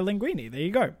Linguini. There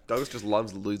you go. Douglas just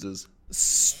loves losers.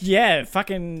 Yeah,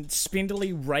 fucking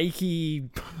spindly, rakey,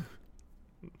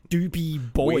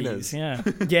 doopy boys.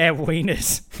 Wieners. Yeah,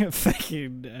 wieners.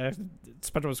 Fucking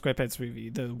SpongeBob SquarePants movie,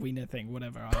 the wiener thing,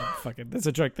 whatever. There's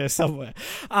a joke there somewhere.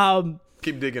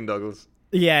 Keep digging, Douglas.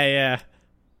 Yeah.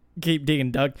 Keep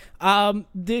digging, Doug.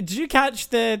 Did you catch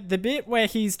the bit where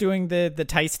he's doing the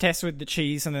taste test with the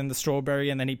cheese and then the strawberry,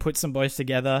 and then he puts them both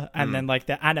together, and then like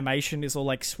the animation is all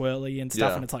like swirly and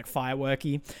stuff, and it's like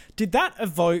fireworky? Did that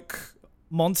evoke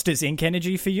Monsters Inc.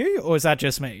 energy for you, or is that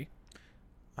just me?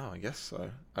 Oh, I guess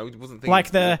so. I wasn't thinking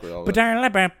like the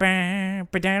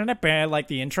like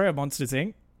the intro of Monsters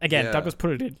Inc. Again, Douglas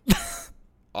put it in.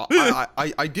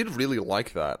 I did really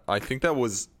like that. I think that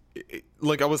was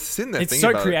like I was sitting there. It's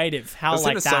thinking so creative. How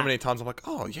like that? So many times I'm like,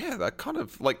 oh yeah, that kind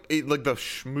of like like the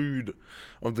schmood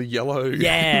of the yellow,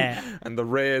 and the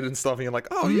red and stuff. And you're like,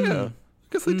 oh yeah,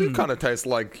 because they do kind of taste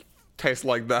like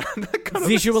that. That kind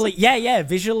visually,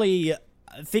 visually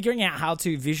figuring out how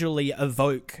to visually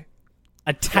evoke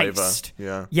a taste,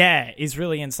 is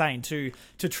really insane. To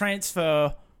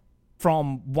transfer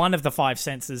from one of the five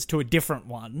senses to a different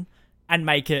one and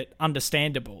make it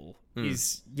understandable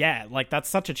is like that's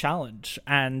such a challenge.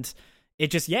 And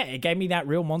it just it gave me that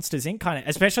real Monsters Inc. kind of,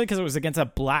 especially because it was against a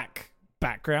black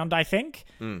background, I think,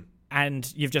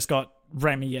 and you've just got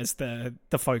Remy as the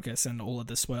focus and all of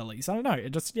the swirlies. I don't know,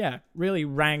 it just really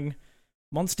rang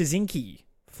Monsters Inc.y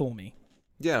for me.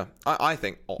 Yeah, I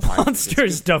think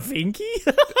Monsters Da Vinci.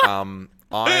 I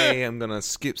am gonna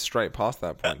skip straight past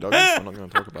that point, Douglas. I'm not going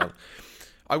to talk about it.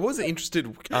 I was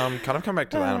interested. Kind of come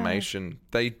back to the animation.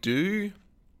 They do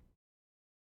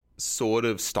sort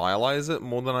of stylize it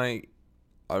more than I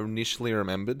initially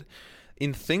remembered.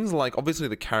 In things like, obviously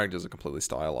the characters are completely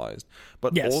stylized,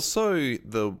 but also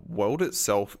the world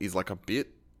itself is like a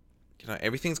bit,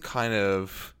 everything's kind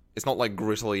of, it's not like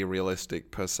grittily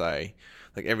realistic per se.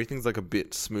 Like everything's like a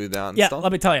bit smoothed out and stuff. Yeah,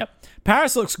 let me tell you,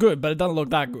 Paris looks good, but it doesn't look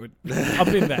that good. I've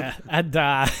been there, and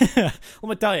let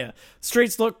me tell you,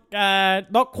 streets look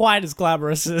not quite as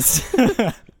glamorous as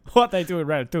what they do in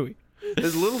Ratatouille.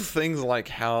 There's little things like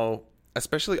how,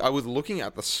 especially I was looking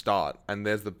at the start, and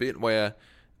there's the bit where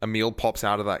Emil pops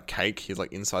out of that cake. He's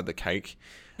like inside the cake,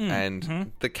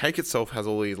 and the cake itself has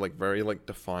all these like very like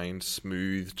defined,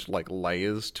 smoothed like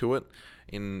layers to it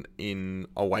in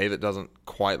a way that doesn't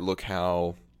quite look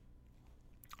how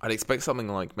I'd expect something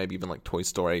like maybe even like Toy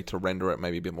Story to render it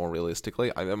maybe a bit more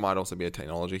realistically. It might also be a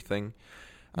technology thing.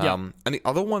 And the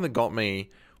other one that got me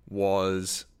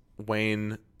was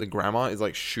when the grandma is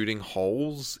like shooting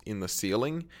holes in the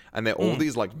ceiling, and they're all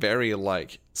these like very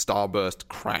like starburst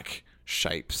crack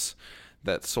shapes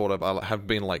that sort of have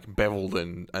been like beveled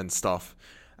and stuff.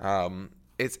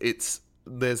 It's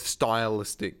there's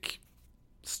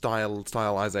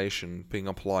stylization being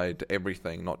applied to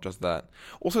everything, not just that.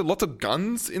 Also, lots of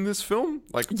guns in this film.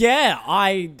 Like, yeah,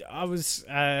 I was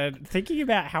thinking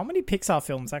about how many Pixar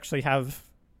films actually have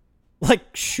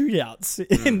like shootouts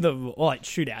in them, or like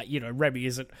shootout. You know, Remy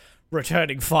isn't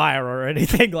returning fire or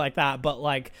anything like that, but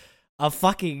like a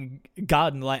fucking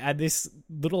gun, like, and this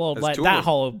little old like that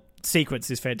whole sequence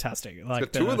is fantastic. Like,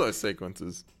 it's got two of those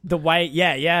sequences. The way,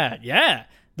 yeah,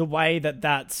 the way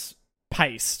that's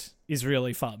paced is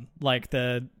really fun. Like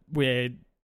where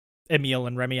Emile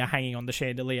and Remy are hanging on the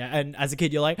chandelier, and as a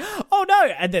kid you're like, oh no,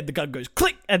 and then the gun goes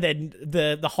click, and then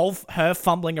the whole her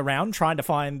fumbling around trying to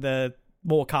find the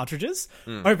more cartridges,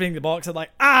 opening the box and like,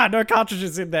 no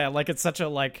cartridges in there. Like, it's such a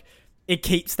like, it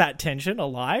keeps that tension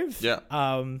alive.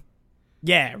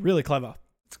 Yeah, really clever.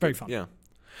 It's very fun. Yeah,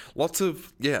 lots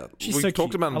of She's we so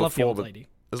talked cute. about it I love the before, old but lady.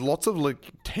 there's lots of like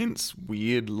tense,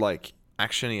 weird, like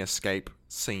actiony escape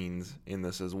scenes in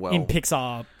this as well. In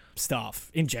Pixar stuff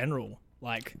in general,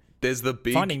 like there's the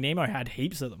big Finding Nemo had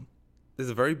heaps of them. There's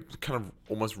a very kind of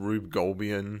almost Rube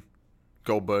Goldbergian.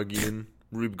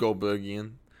 Rube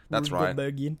Goldbergian. That's Rube right.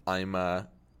 Goldbergian.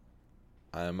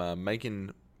 I'm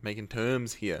making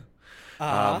terms here.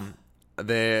 Uh-huh.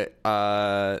 The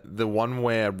one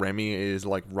where Remy is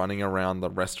like running around the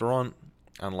restaurant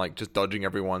and like just dodging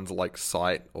everyone's like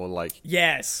sight, or like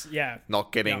Yes, yeah.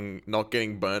 not getting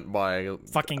burnt by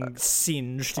Fucking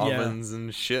singed, ovens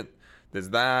and shit.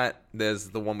 There's that. There's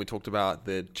the one we talked about,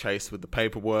 the chase with the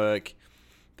paperwork.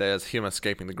 There's him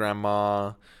escaping the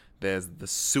grandma. There's the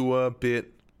sewer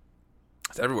bit.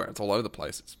 It's everywhere. It's all over the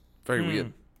place. It's very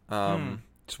weird.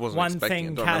 Just wasn't One expecting thing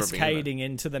it. Don't remember being cascading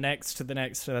into the next to the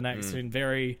next to the next in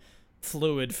very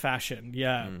fluid fashion.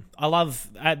 Yeah. I love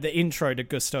the intro to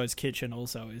Gusteau's Kitchen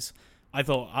also I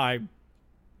thought I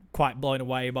quite blown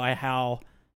away by how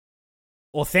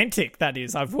authentic that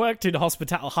is. I've worked in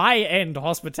high-end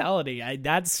hospitality, and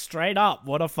that's straight up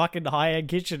what a fucking high-end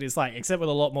kitchen is like, except with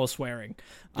a lot more swearing,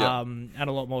 and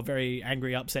a lot more very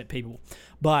angry, upset people.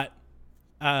 But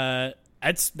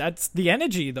that's the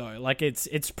energy though. Like,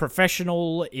 it's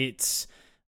professional. It's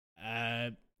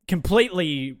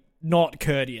completely not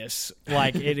courteous.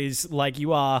 Like, it is like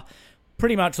you are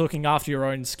pretty much looking after your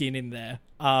own skin in there.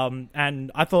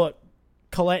 And I thought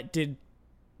Colette did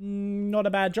not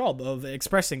a bad job of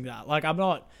expressing that. Like, I'm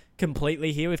not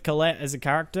completely here with Colette as a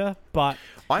character, but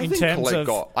I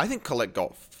think Colette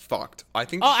got fucked. I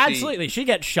think absolutely, she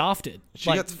gets shafted.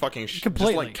 She gets fucking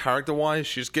completely. Just like character-wise,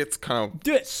 she just gets kind of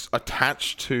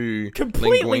attached to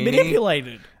completely Linguini,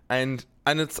 manipulated. And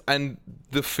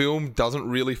the film doesn't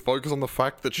really focus on the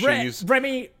fact that she's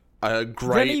Remy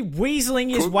weaseling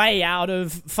his way out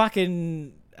of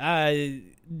fucking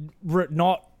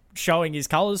not showing his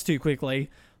colors too quickly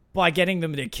by getting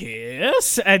them to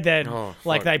kiss, and then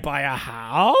they buy a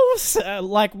house.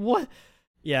 Like, what?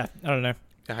 Yeah, I don't know.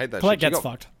 I hate that. Colette gets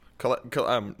fucked.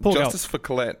 Justice for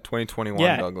Colette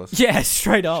 2021, Douglas. Yeah,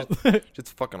 straight up.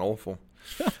 It's fucking awful.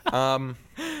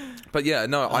 But yeah,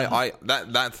 no,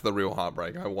 that's the real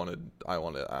heartbreak. I wanted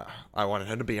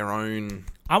her to be her own.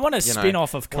 I want a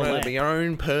spin-off of Colette. I want her to be her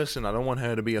own person. I don't want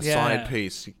her to be a side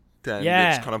piece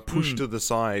that's kind of pushed to the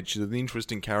side. She's an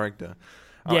interesting character.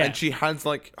 And she has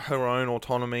like her own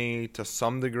autonomy to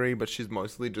some degree, but she's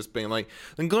mostly just being like,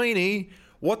 Linguini,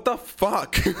 what the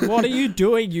fuck? What are you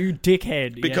doing, you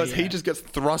dickhead? Because he just gets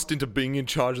thrust into being in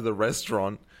charge of the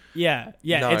restaurant. Yeah.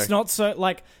 No. It's not so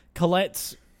like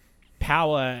Colette's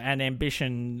power and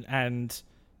ambition and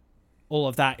all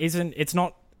of that it's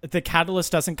not, the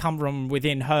catalyst doesn't come from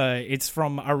within her. It's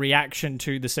from a reaction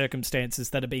to the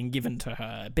circumstances that are being given to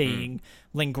her, being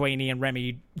Linguini and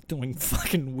Remy doing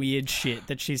fucking weird shit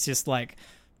that she's just like,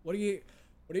 what are you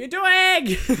doing?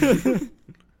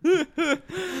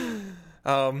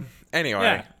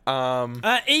 Anyway.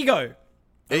 Ego. I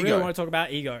really want to talk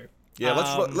about Ego. Yeah,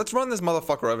 let's run this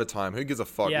motherfucker over time. Who gives a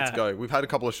fuck? Let's go. We've had a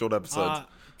couple of short episodes.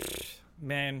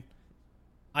 Man,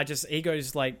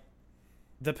 Ego's like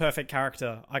the perfect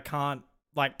character. I can't,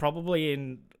 like,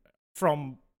 probably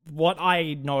from what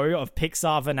I know of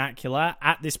Pixar vernacular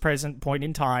at this present point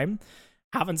in time,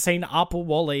 haven't seen Up or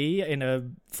Wall-E in a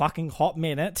fucking hot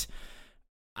minute.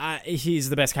 He's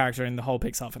the best character in the whole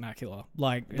Pixar vernacular.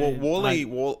 Like,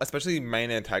 WALL-E, especially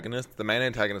main antagonist. The main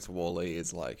antagonist of WALL-E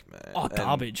is like, man,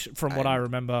 garbage from what I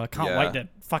remember. Can't wait to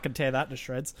fucking tear that to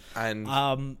shreds. And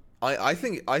I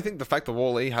think the fact that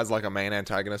WALL-E has like a main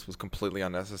antagonist was completely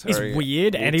unnecessary. It's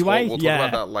weird. Anyway, we'll talk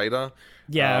about that later.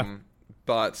 Yeah,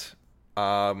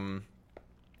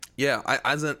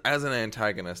 as an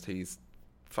antagonist, he's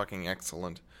fucking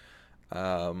excellent.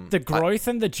 The growth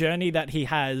and the journey that he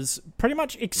has pretty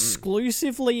much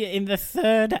exclusively in the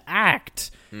third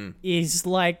act is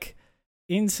like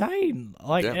insane.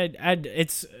 Like, and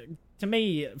it's, to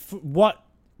me, what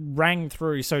rang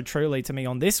through so truly to me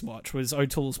on this watch was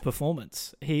O'Toole's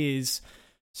performance. His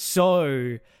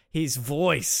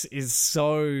voice is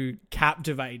so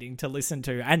captivating to listen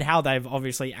to, and how they've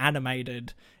obviously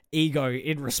animated Ego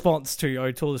in response to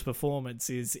O'Toole's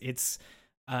performance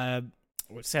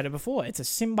we've said it before, it's a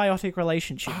symbiotic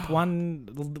relationship, one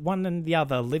and the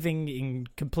other living in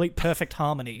complete perfect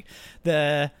harmony.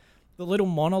 The little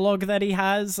monologue that he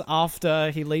has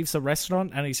after he leaves the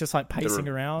restaurant and he's just like pacing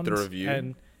around. The review.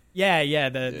 And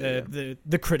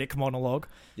the critic monologue.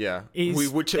 Yeah.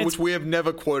 Which we have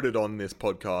never quoted on this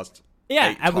podcast.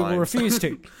 Yeah, and we will refuse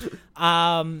to.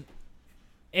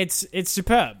 It's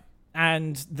superb.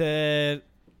 And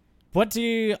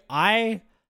I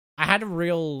had a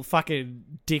real fucking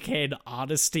dickhead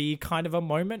artisty kind of a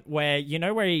moment where, you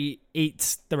know, where he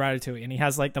eats the ratatouille and he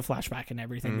has like the flashback and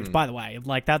everything, which, by the way,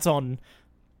 like, that's on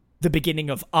the beginning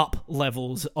of Up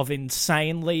levels of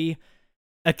insanely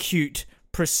acute,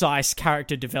 precise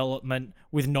character development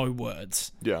with no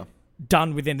words. Yeah.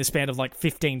 Done within the span of like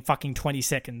 15 fucking 20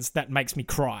 seconds. That makes me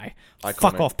cry. Iconic.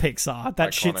 Fuck off, Pixar.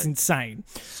 That shit's insane.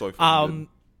 So fucking good.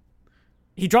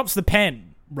 He drops the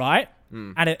pen, right?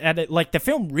 And it like, the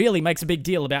film really makes a big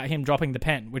deal about him dropping the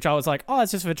pen, which I was like, oh,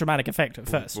 it's just for dramatic effect at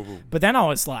first. But then I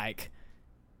was like,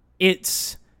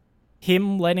 it's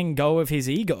him letting go of his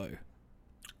ego.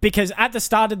 Because at the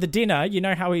start of the dinner, you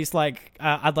know how he's like,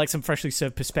 I'd like some freshly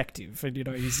served perspective. And, you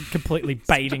know, he's completely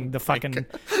baiting the fucking,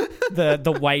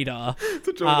 the waiter.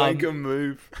 Such a wanker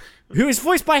move. Who is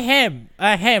voiced by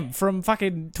Hem from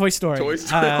fucking Toy Story.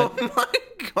 Oh my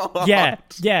god.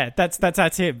 Yeah,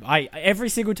 that's him. Every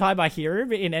single time I hear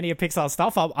him in any of Pixar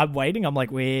stuff, I'm waiting. I'm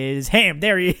like, where's Ham?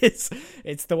 There he is.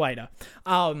 It's the waiter.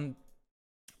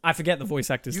 I forget the voice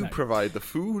actor's name. You provide the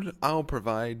food, I'll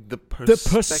provide the perspective.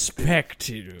 The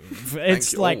perspective.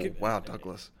 It's like, wow,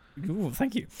 Douglas. Ooh,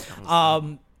 thank you.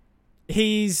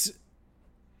 He's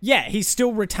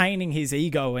still retaining his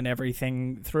ego and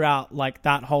everything throughout like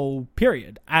that whole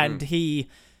period. And the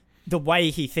way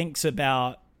he thinks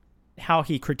about how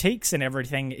he critiques and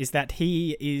everything is that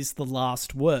he is the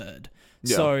last word.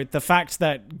 Yeah. So the fact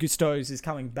that Gusteau's is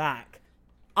coming back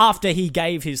after he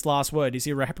gave his last word is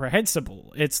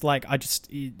irreprehensible. It's like,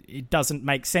 it doesn't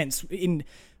make sense. In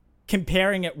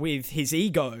comparing it with his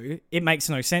ego, it makes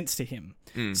no sense to him.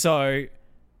 So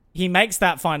he makes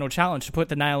that final challenge to put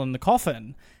the nail in the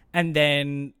coffin, and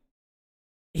then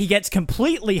he gets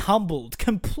completely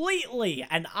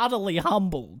and utterly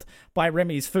humbled by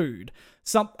Remy's food.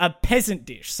 A peasant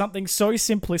dish, something so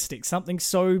simplistic, something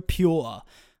so pure,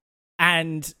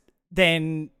 and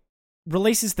then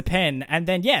releases the pen. And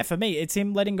then, for me, it's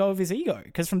him letting go of his ego,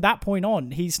 because from that point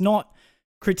on, he's not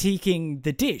critiquing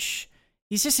the dish.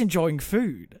 He's just enjoying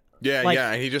food. Yeah,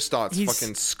 and he just starts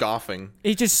fucking scoffing.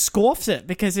 He just scoffs it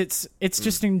because it's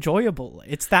just enjoyable.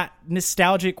 It's that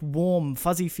nostalgic, warm,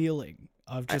 fuzzy feeling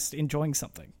of just enjoying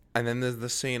something. And then there's the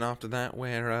scene after that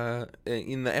where,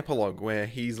 in the epilogue, where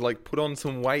he's like put on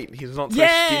some weight. He's not so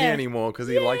skinny anymore because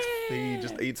he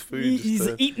just eats food. He's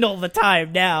eating all the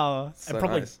time now, and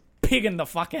probably pigging the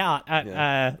fuck out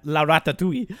at La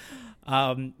Ratatouille.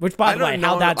 Which, by the way,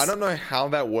 I don't know how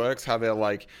that works. How they're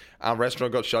like, our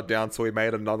restaurant got shut down, so we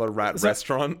made another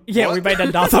restaurant. Yeah, what? We made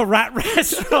another rat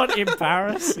restaurant in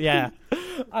Paris. Yeah,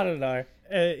 I don't know.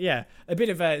 A bit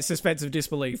of a suspense of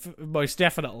disbelief, most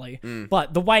definitely.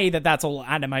 But the way that that's all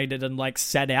animated and like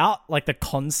set out, like the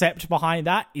concept behind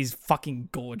that is fucking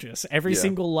gorgeous. Every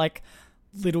single like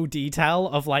little detail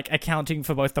of like accounting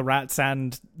for both the rats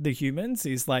and the humans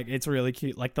is like, it's really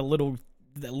cute. Like the little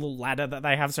ladder that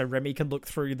they have so Remy can look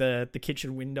through the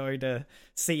kitchen window to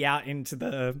see out into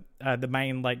the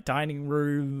main like dining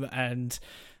room, and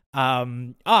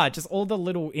just all the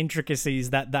little intricacies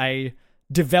that they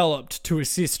developed to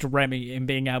assist Remy in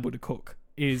being able to cook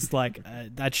is like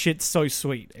that shit's so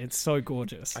sweet. It's so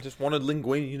gorgeous. I just wanted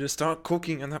Linguini to start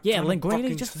cooking, and that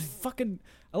Linguini just fucking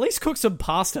At least cook some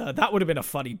pasta. That would have been a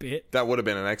funny bit. That would have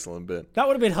been an excellent bit. That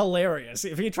would have been hilarious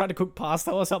if he tried to cook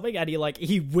pasta or something and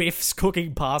he whiffs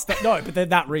cooking pasta. No, but then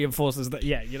that reinforces that,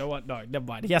 yeah, you know what? No, never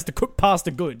mind. He has to cook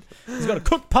pasta good. He's got to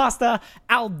cook pasta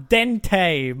al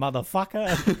dente,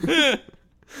 motherfucker.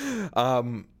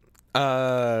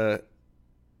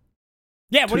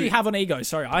 Yeah, what do you have on Ego?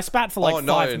 Sorry, I spat for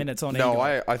 5 minutes on Ego. No,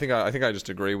 I think I just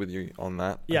agree with you on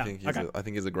that. Yeah, I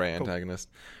think he's a great antagonist.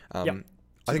 Yep.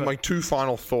 I think my two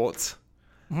final thoughts.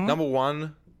 Mm-hmm. Number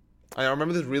one, I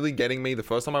remember this really getting me the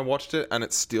first time I watched it, and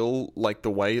it's still, like, the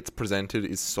way it's presented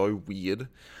is so weird.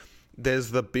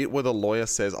 There's the bit where the lawyer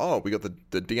says, "Oh, we got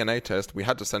the DNA test. We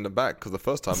had to send it back because the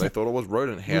first time they thought it was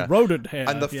rodent hair." Rodent hair.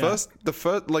 And the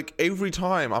first, like, every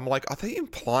time I'm like, are they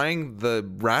implying the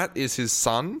rat is his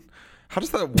son? How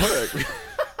does that work?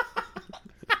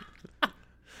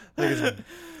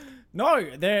 No,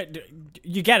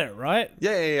 you get it, right?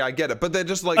 Yeah, I get it. But they're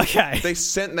just like, okay. They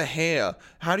sent the hair.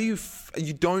 How do you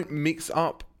don't mix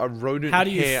up a rodent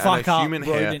hair and a human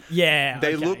hair? Yeah.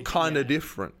 They look kind of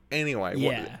different. Anyway,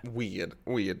 weird.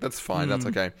 That's fine. That's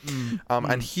okay.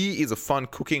 And here is a fun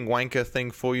cooking wanker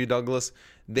thing for you, Douglas.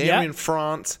 They're in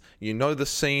France. You know the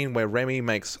scene where Remy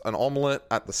makes an omelette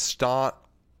at the start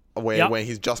where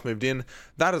he's just moved in.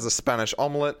 That is a Spanish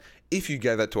omelette. If you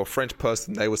gave that to a French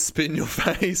person, they would spit in your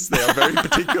face. They are very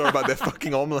particular about their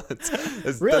fucking omelettes.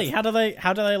 Really? How do they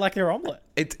like their omelette?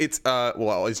 It's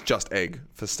just egg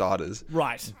for starters.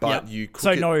 Right. But you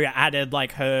cook it. No added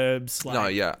like herbs,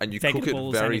 like and you cook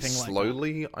it very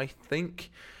slowly, I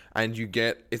think. And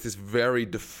it's this very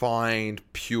defined,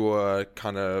 pure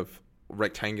kind of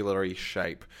rectangular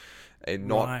shape. He did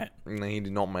not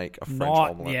make a French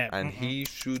omelette, and he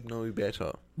should know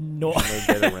better.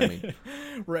 Remy.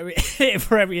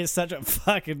 Remy is such a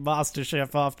fucking master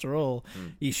chef after all.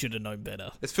 He should have known better.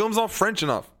 This film's not French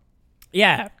enough.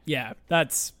 Yeah,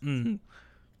 that's...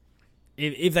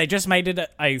 If they just made it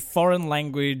a foreign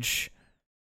language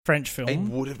French film... It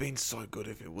would have been so good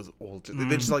if it was all...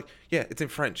 They're just like, yeah, it's in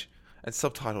French. It's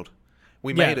subtitled.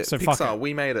 We made it. So Pixar,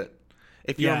 we made it.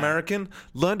 If you're American,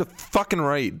 learn to fucking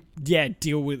read. Yeah,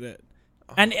 deal with it.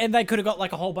 And they could have got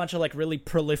like a whole bunch of like really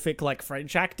prolific like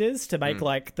French actors to make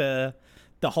like the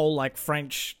whole like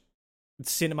French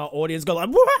cinema audience go like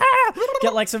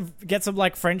get some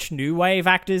like French new wave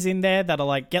actors in there that are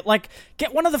like get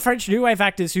one of the French new wave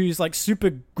actors who's like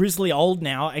super grizzly old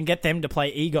now and get them to play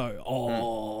Ego.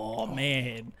 Oh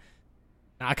man.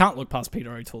 I can't look past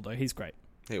Peter O'Toole though. He's great.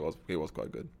 He was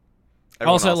quite good.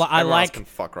 Everyone else can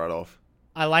fuck right off.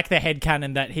 I like the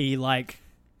headcanon that he, like,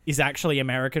 is actually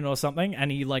American or something,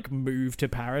 and he, like, moved to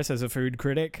Paris as a food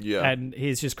critic, and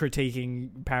he's just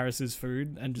critiquing Paris's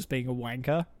food and just being a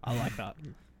wanker. I like that.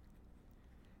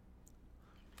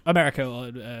 America or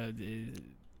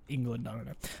England, I don't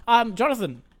know.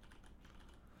 Jonathan,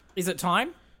 is it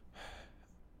time?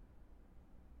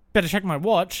 Better check my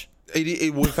watch.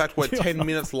 In fact, we're 10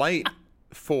 minutes late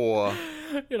for...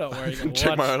 You're not wearing a watch.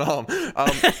 Check my own arm.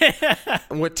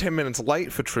 We're 10 minutes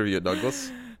late for trivia, Douglas.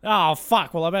 Oh,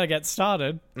 fuck. Well, I better get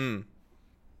started.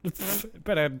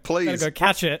 Better go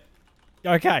catch it.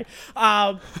 Okay.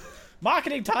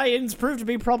 Marketing tie-ins proved to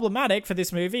be problematic for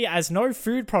this movie as no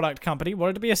food product company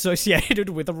wanted to be associated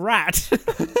with a rat.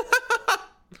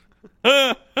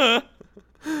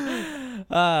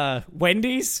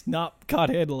 Wendy's? Nope, can't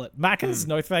handle it. Macca's?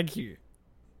 No thank you.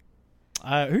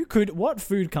 What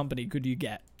food company could you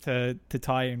get to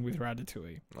tie in with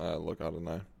Ratatouille? Look, I don't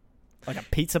know. Like a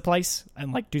pizza place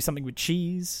and like do something with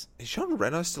cheese? Is Jean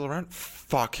Reno still around?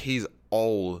 Fuck, he's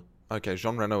old. Okay,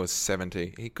 Jean Reno is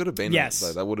 70. He could have been in it,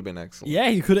 though. That would have been excellent. Yeah,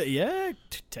 he could have. Yeah,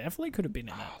 definitely could have been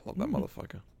in it. Love that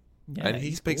motherfucker. Yeah, and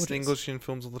he speaks English in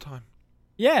films all the time.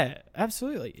 Yeah,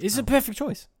 absolutely. It's a perfect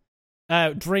choice.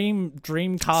 Dream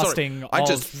casting. Sorry, I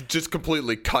just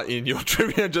completely cut in your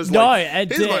trivia. Here's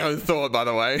my own thought, by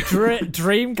the way.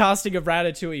 Dream casting of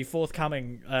Ratatouille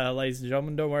forthcoming, ladies and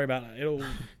gentlemen. Don't worry about it.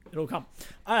 It'll come.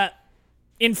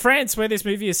 In France, where this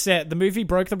movie is set, the movie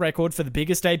broke the record for the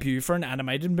biggest debut for an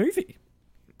animated movie.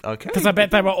 Okay. Because I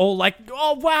bet they were all like,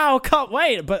 "Oh wow, can't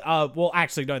wait!" But well,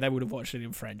 actually, no, they would have watched it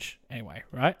in French anyway,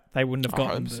 right? They wouldn't have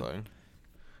gotten. I hope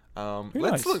so.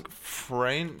 Let's look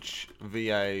French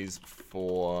VAs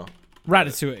for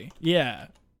Ratatouille. Yeah.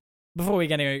 Before we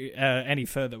get any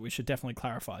further, we should definitely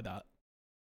clarify that.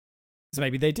 So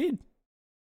maybe they did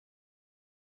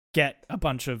get a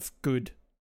bunch of good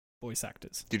voice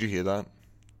actors. Did you hear that?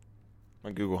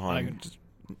 My Google Home.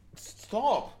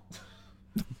 Stop.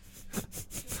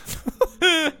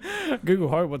 Google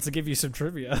Home wants to give you some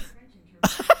trivia.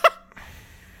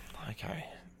 Okay.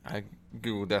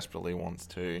 Google desperately wants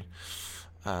to.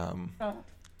 Okay.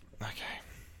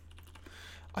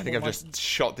 I think I've just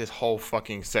shot this whole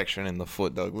fucking section in the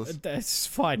foot, Douglas. That's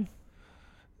fine.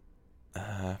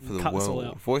 For the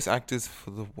world, voice actors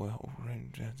for the world,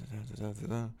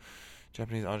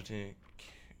 Japanese, Argentine.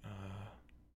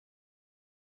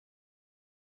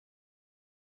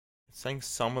 It's saying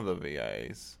some of the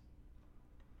VAs.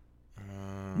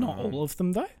 Not all of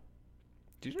them, though.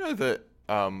 Did you know that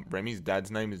Remy's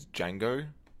dad's name is Django?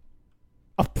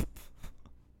 Oh,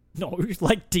 no,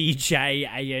 like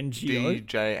DJANGO.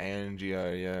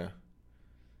 DJANGO, yeah.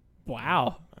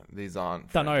 Wow. These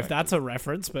aren't. Don't know if that's a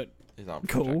reference, but these aren't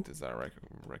cool. actors that I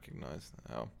recognize.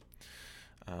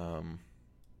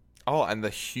 Oh, and the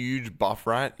huge buff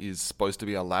rat is supposed to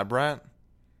be a lab rat.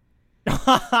 Did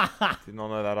not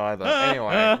know that either.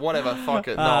 Anyway, whatever. Fuck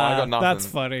it. No, I got nothing. That's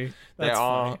funny. There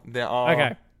are.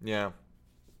 Okay. Yeah.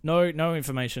 No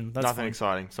information. That's nothing fine.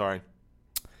 Exciting. Sorry.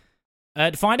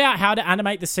 To find out how to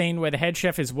animate the scene where the head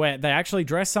chef is wet, they actually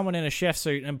dress someone in a chef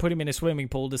suit and put him in a swimming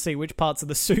pool to see which parts of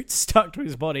the suit stuck to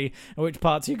his body and which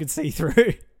parts you could see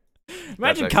through.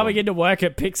 Imagine coming into work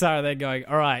at Pixar and then going,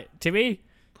 all right, Timmy,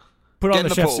 put on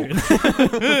the chef suit.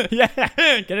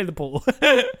 Yeah, get in the pool.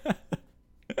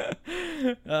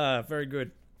 Very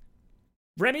good.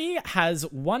 Remy has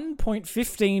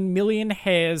 1.15 million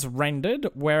hairs rendered,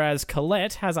 whereas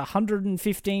Colette has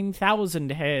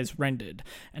 115,000 hairs rendered.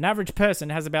 An average person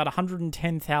has about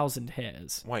 110,000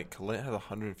 hairs. Wait, Colette has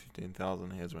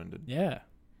 115,000 hairs rendered? Yeah.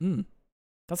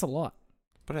 That's a lot.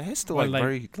 But her hair's still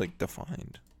very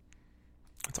defined.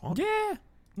 It's odd. Yeah.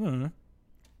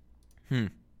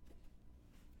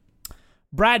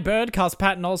 Brad Bird cast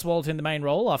Patton Oswalt in the main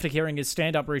role after hearing his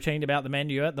stand-up routine about the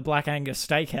menu at the Black Angus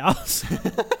Steakhouse.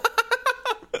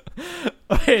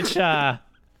 Which,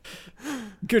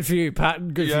 good for you,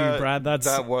 Patton. Good for you, Brad.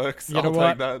 That works. I'll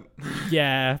take that.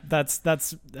 Yeah, that's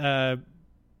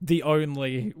the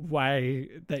only way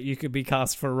that you could be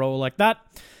cast for a role like that.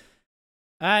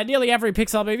 Nearly every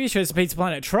Pixar movie shows the Pizza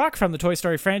Planet truck from the Toy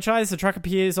Story franchise. The truck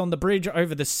appears on the bridge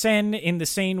over the Seine in the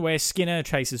scene where Skinner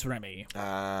chases Remy.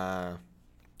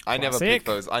 I never pick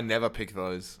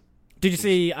those. Did you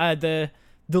see the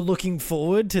looking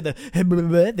forward to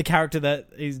the character that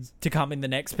is to come in the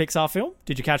next Pixar film?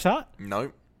 Did you catch that?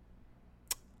 No.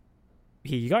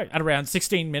 Here you go. At around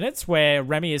 16 minutes, where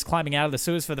Remy is climbing out of the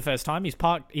sewers for the first time, he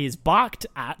is barked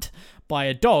at by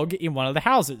a dog in one of the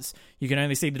houses. You can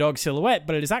only see the dog's silhouette,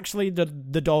 but it is actually the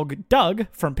dog Doug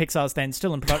from Pixar's then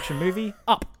still in production movie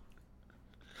Up.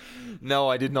 No,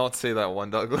 I did not see that one,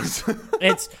 Douglas.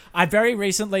 It's very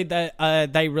recently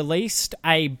that they released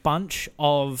a bunch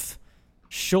of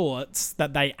shorts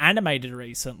that they animated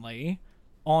recently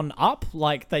on Up.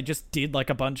 Like they just did like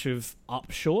a bunch of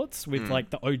Up shorts with like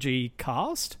the OG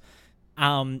cast,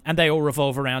 and they all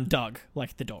revolve around Doug,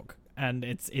 like the dog,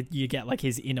 and you get like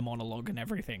his inner monologue and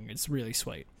everything. It's really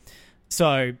sweet.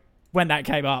 So when that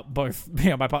came up, both me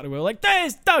and my partner were like,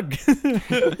 "There's Doug."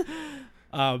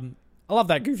 I love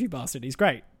that goofy bastard. He's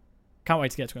great. Can't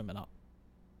wait to get to him and Up.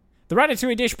 The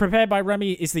ratatouille dish prepared by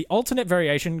Remy is the alternate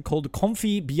variation called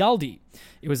confit bialdi.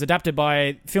 It was adapted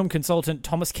by film consultant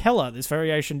Thomas Keller. This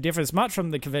variation differs much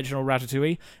from the conventional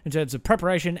ratatouille in terms of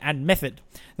preparation and method.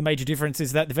 The major difference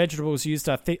is that the vegetables used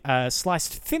are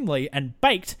sliced thinly and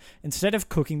baked instead of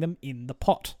cooking them in the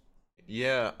pot.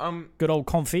 Yeah. Good old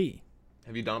confit.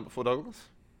 Have you done it before, Douglas?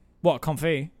 What,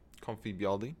 confit? Confit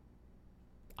bialdi?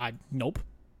 Nope.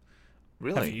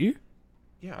 Really? Have you?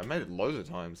 Yeah, I made it loads of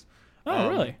times. Oh,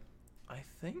 really? I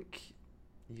think,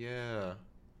 yeah.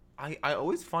 I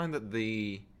always find that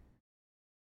the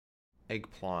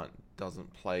eggplant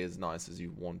doesn't play as nice as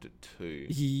you want it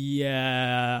to.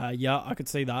 Yeah, I could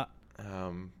see that.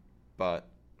 But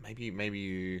maybe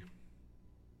you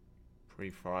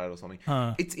pre-fry it or something.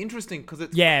 It's interesting because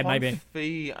it's confit,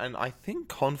 maybe. And I think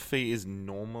confit is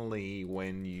normally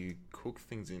when you cook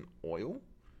things in oil.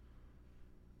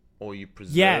 Or you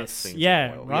preserve things in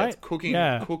oil. Right?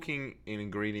 Yeah, it's cooking an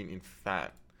ingredient in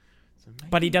fat. So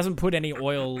but he doesn't put any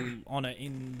oil on it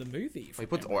in the movie. He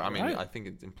puts oil. I mean, I think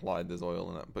it's implied there's oil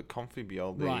in it. But confit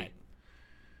bialdi... Right.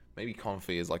 Maybe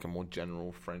confit is like a more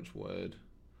general French word.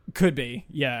 Could be,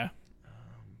 yeah.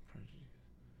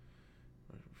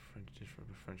 French dish from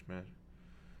a French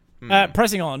man.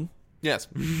 Pressing on. Yes.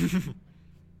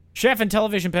 Chef and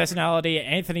television personality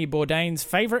Anthony Bourdain's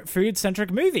favourite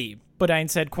food-centric movie. Bourdain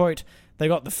said, quote, "They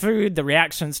got the food, the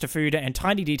reactions to food, and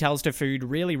tiny details to food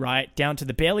really right, down to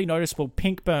the barely noticeable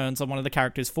pink burns on one of the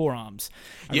characters' forearms.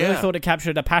 I really thought it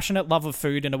captured a passionate love of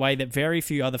food in a way that very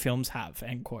few other films have,"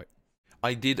 end quote.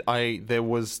 There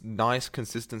was nice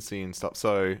consistency and stuff.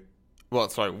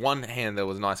 One hand there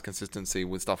was nice consistency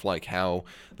with stuff like how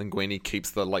Linguini keeps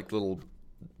the like little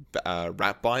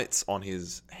rat bites on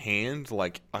his hand,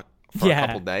 like for a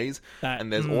couple days.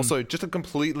 And there's also just a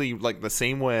completely like the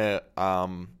scene where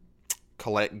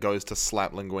Colette goes to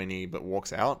slap Linguini but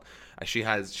walks out. She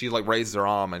like raises her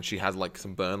arm and she has like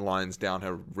some burn lines down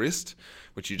her wrist,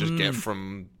 which you just get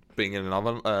from being in an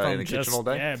oven in the kitchen all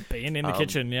day. Yeah, being in the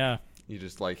kitchen. Yeah. You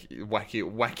just like whack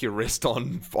your wrist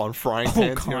on frying all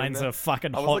pans. All kinds of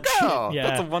fucking hot like, oh, shit. Yeah,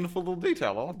 that's a wonderful little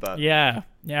detail. I love that.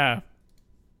 Yeah.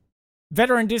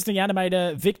 Veteran Disney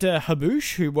animator Victor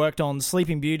Habouche, who worked on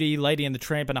Sleeping Beauty, Lady and the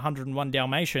Tramp, and 101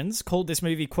 Dalmatians, called this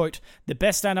movie, quote, the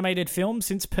best animated film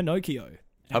since Pinocchio.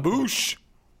 Habouche.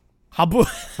 I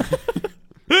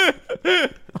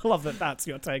love that. That's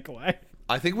your takeaway.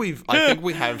 I think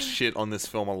we have shit on this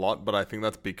film a lot, but I think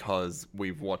that's because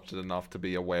we've watched it enough to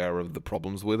be aware of the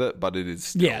problems with it. But it is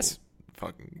still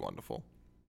fucking wonderful.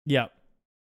 Yeah.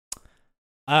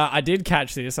 I did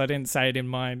catch this. I didn't say it in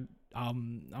my.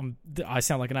 I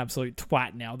sound like an absolute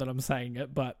twat now that I'm saying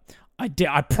it, but I did.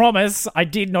 I promise I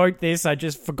did note this. I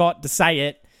just forgot to say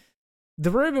it. The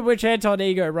room in which Anton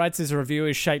Ego writes his review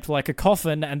is shaped like a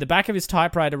coffin, and the back of his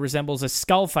typewriter resembles a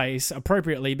skull face,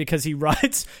 appropriately because he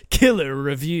writes killer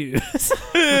reviews.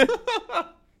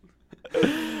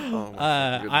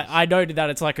 I noted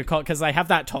that it's like a because they have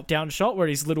that top-down shot where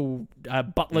his little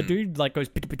butler dude like goes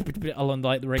along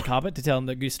like the red carpet to tell him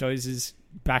that Gusteau's is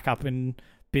back up in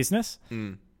business,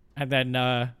 and then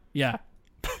I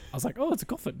was like, oh, it's a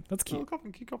coffin. That's cute. Oh,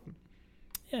 cute coffin.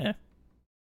 Yeah.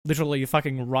 Literally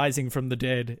fucking rising from the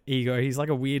dead Ego. He's like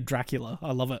a weird Dracula.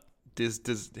 I love it.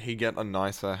 Does he get a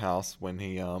nicer house when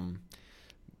he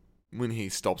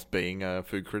stops being a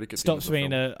food critic? Stops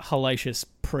being a hellacious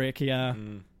prick, yeah.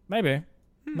 Maybe.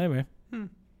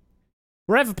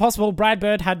 Wherever possible, Brad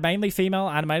Bird had mainly female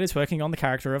animators working on the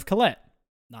character of Colette.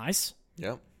 Nice.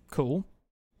 Yep. Cool.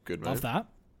 Good move. Love that.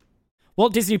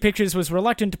 Walt Disney Pictures was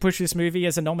reluctant to push this movie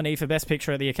as a nominee for Best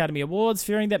Picture at the Academy Awards,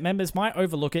 fearing that members might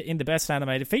overlook it in the Best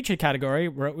Animated Feature category,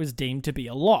 where it was deemed to be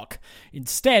a lock.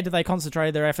 Instead, they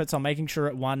concentrated their efforts on making sure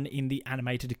it won in the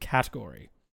animated category.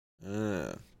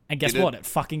 And guess what? It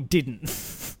fucking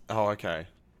didn't. Oh, okay.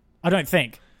 I don't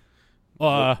think.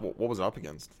 What was it up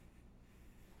against?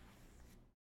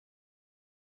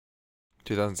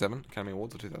 2007 Academy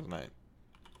Awards or 2008?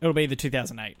 It'll be the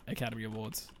 2008 Academy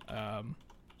Awards.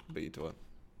 Beat you to it.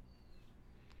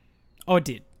 Oh, it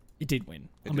did. It did win.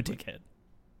 I'm a dickhead.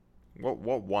 What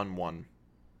won?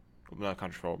 No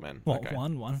Country for Old Men. What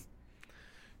won?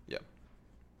 Yeah.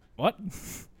 What?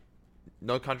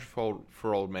 No Country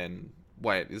for Old Men.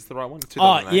 Wait, is the right one?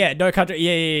 Oh, yeah. No Country.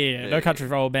 Yeah. No Country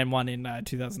for Old Men won in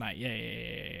 2008.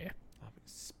 Yeah.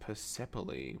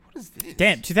 Persepolis. What is this?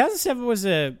 Damn, 2007 was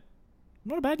not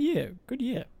a bad year. Good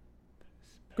year.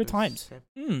 Good times.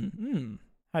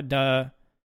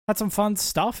 Had some fun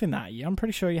stuff in that year. I'm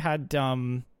pretty sure you had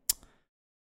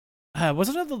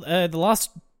wasn't it the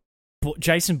last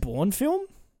Jason Bourne film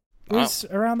was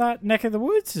around that neck of the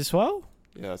woods as well?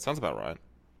 Yeah, that sounds about right.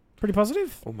 Pretty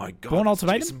positive. Oh my god, Bourne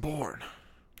Ultimatum. Jason Bourne.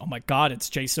 Oh my god, it's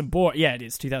Jason Bourne. Yeah, it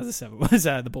is. 2007 was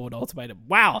the Bourne Ultimatum.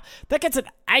 Wow, that gets an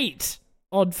 8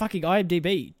 on fucking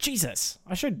IMDb. Jesus,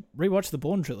 I should rewatch the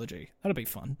Bourne trilogy. That'll be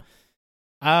fun.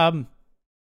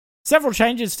 Several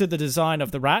changes to the design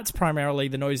of the rats, primarily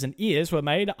the nose and ears, were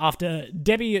made after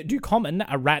Debbie Ducommun,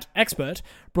 a rat expert,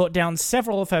 brought down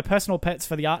several of her personal pets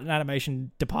for the art and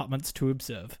animation departments to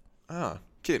observe. Ah,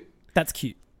 cute. That's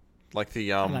cute. Like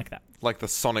the I like that. Like the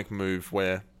Sonic move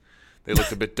where they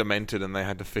looked a bit demented and they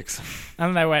had to fix them.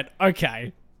 And they went,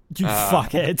 okay, you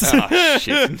fuckheads.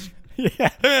 Shit. Yeah.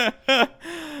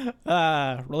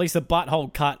 Release the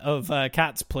butthole cut of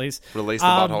cats, please. Release the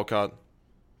butthole cut.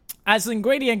 As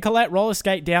Linguini and Colette roller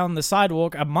skate down the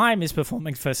sidewalk, a mime is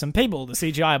performing for some people. The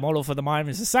CGI model for the mime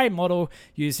is the same model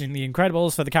used in The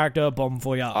Incredibles for the character Bon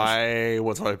Voyage. I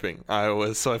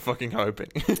was so fucking hoping.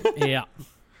 Yeah.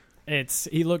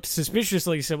 He looked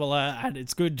suspiciously similar, and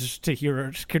it's good to hear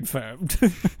it confirmed.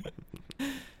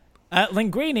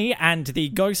 Linguini and the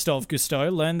ghost of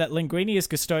Gusteau learn that Linguini is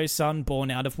Gusteau's son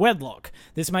born out of wedlock.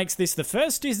 This makes this the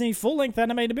first Disney full-length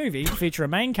animated movie to feature a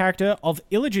main character of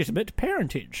illegitimate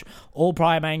parentage. All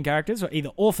prior main characters were either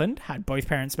orphaned, had both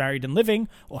parents married and living,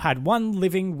 or had one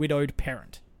living widowed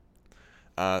parent.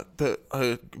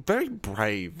 Very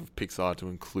brave of Pixar to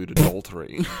include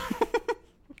adultery.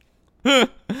 To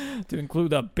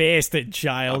include a bastard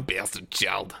child.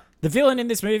 The villain in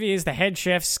this movie is the head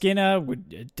chef, Skinner,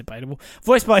 debatable,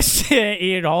 voiced by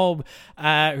Ian Holm,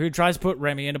 who tries to put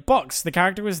Remy in a box. The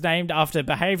character was named after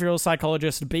behavioral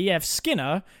psychologist B.F.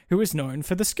 Skinner, who is known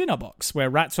for the Skinner box, where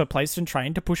rats were placed and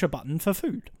trained to push a button for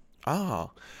food.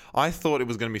 I thought it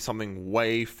was going to be something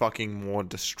way fucking more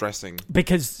distressing.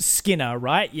 Because Skinner,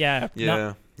 right? Yeah.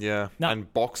 Yeah, yeah. No.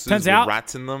 And boxes Turns with out-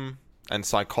 rats in them and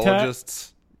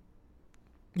psychologists.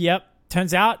 Yep.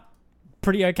 Turns out,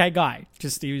 pretty okay guy.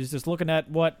 He was just looking at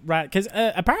what because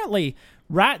apparently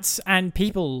rats and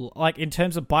people, like in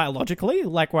terms of biologically,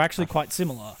 like were actually quite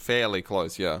similar. Fairly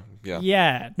close, yeah.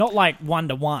 Yeah, not like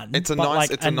 1-to-1. It's a but nice,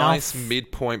 like it's a nice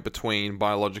midpoint between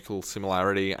biological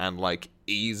similarity and like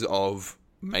ease of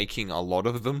making a lot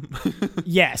of them.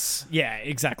 Yes, yeah,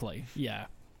 exactly, yeah.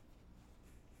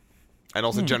 And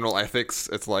also general ethics.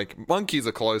 It's like monkeys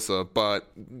are closer,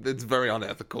 but it's very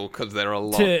unethical because they're a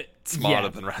lot smarter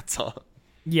than rats are.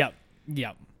 Yep.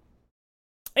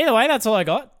 Either way, that's all I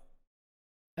got.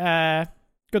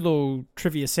 Good little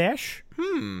trivia sesh.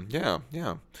 Yeah.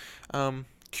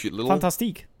 Cute little...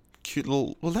 Fantastique. Cute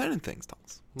little... We're learning things,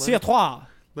 Dogs. C'est à toi.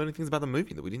 Learning things about the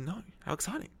movie that we didn't know. How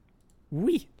exciting.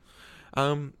 Oui.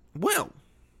 Well,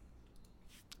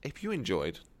 if you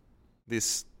enjoyed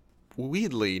this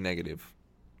weirdly negative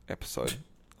episode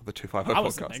of the 250 I podcast...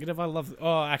 wasn't negative. I love...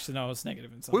 Oh, actually, no, I was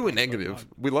negative. In some we were parts, negative.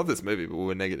 We love this movie, but we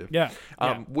were negative. Yeah.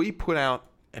 We put out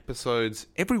episodes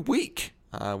every week.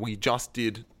 We just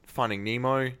did Finding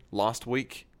Nemo last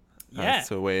week. Yeah.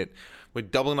 So we're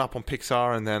doubling up on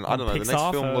Pixar, and then, I don't know, the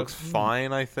next film looks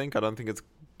fine, I think. I don't think it's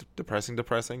depressing,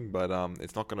 but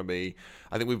it's not going to be...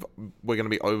 I think we're going to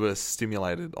be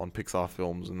overstimulated on Pixar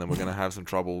films, and then we're going to have some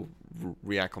trouble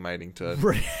reacclimating to...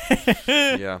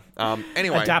 Yeah.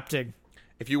 Anyway. Adapting.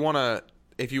 If you want to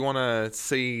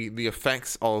see the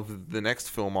effects of the next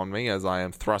film on me as I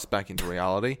am thrust back into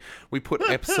reality, we put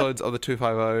episodes of the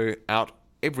 250 out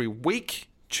every week,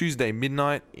 Tuesday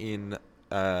midnight in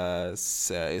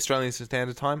Australian Eastern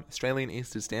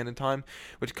Standard Time,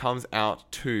 which comes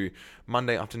out to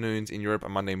Monday afternoons in Europe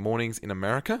and Monday mornings in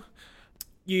America.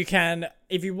 You can,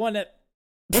 if you want it...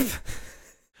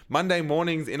 Monday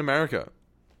mornings in America.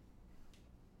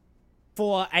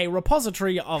 For a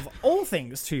repository of all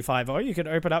things 250, you can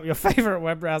open up your favorite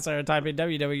web browser and type in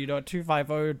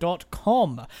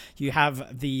www.250.com. You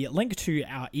have the link to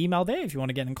our email there. If you want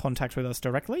to get in contact with us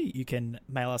directly, you can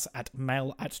mail us at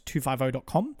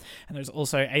mail@250.com. And there's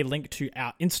also a link to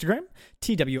our Instagram,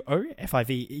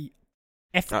 TWOFIVEOHPOD.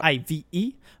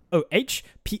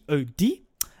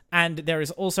 And there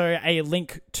is also a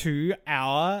link to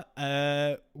our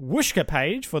Whooshka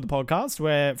page for the podcast,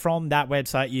 where from that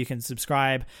website you can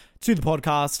subscribe to the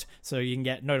podcast so you can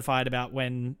get notified about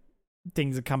when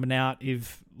things are coming out,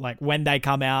 when they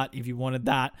come out, if you wanted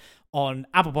that, on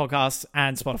Apple Podcasts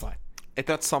and Spotify. If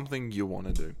that's something you want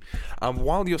to do.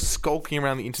 While you're skulking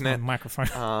around the internet,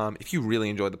 microphone. If you really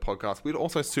enjoyed the podcast, we'd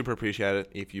also super appreciate it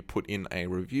if you put in a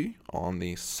review on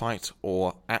the site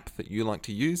or app that you like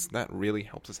to use. That really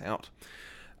helps us out.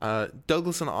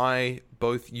 Douglas and I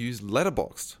both use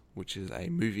Letterboxd, which is a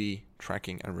movie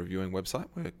tracking and reviewing website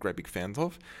we're great big fans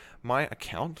of. My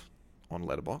account on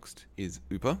Letterboxd is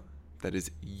Upa. That is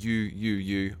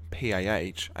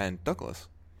UUUPAH. And Douglas?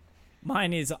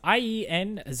 Mine is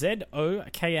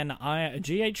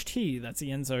IENZOKNIGHT. That's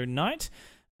Ienzo Knight.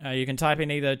 You can type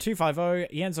in either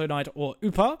 250 Ienzo Knight or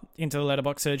Upa into the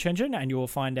Letterboxd search engine, and you will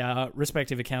find our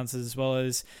respective accounts as well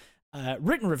as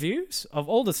written reviews of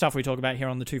all the stuff we talk about here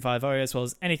on the 250, as well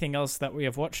as anything else that we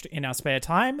have watched in our spare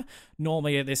time.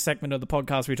 Normally at this segment of the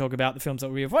podcast, we talk about the films that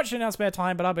we have watched in our spare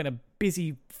time, but I've been a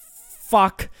busy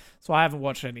fuck, so I haven't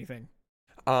watched anything.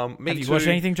 Have you watched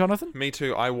anything, Jonathan? Me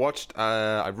too. I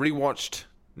rewatched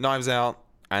Knives Out,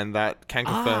 and that can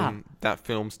confirm that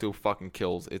film still fucking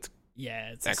kills. It's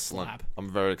excellent. A slap.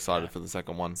 I'm very excited for the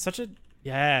second one.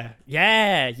 Yeah.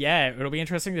 It'll be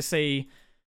interesting to see.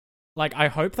 I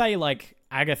hope they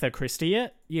Agatha Christie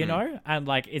it, you know, and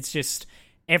it's just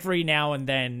every now and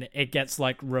then it gets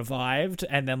revived,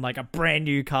 and then a brand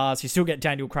new cast. You still get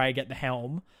Daniel Craig at the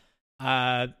helm,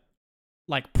 Poirot-ing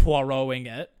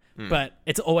it. But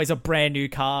it's always a brand new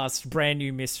cast, brand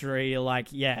new mystery.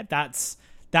 That's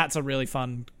a really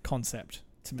fun concept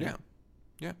to me.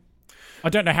 Yeah. I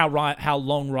don't know how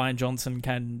long Rian Johnson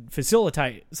can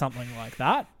facilitate something like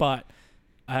that, but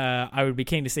I would be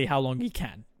keen to see how long he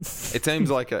can. It seems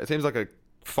like a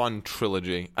fun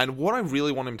trilogy. And what I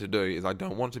really want him to do is I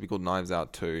don't want it to be called Knives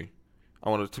Out 2. I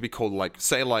want it to be called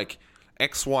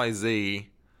XYZ.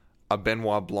 A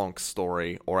Benoit Blanc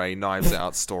story or a Knives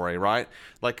Out story, right?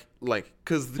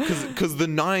 Because the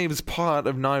knives part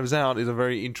of Knives Out is a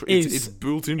very it's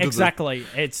built into exactly.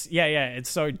 It's it's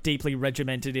so deeply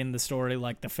regimented in the story.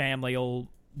 The family all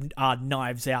are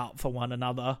knives out for one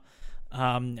another,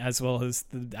 as well as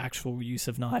the actual use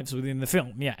of knives within the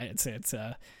film. Yeah, it's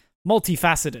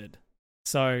multifaceted.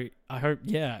 So I hope,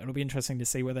 it'll be interesting to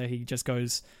see whether he just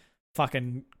goes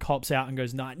fucking cops out and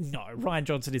goes, no, Rian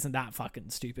Johnson isn't that fucking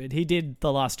stupid. He did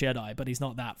The Last Jedi, but he's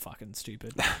not that fucking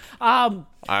stupid. I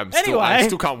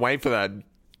still can't wait for that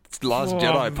Last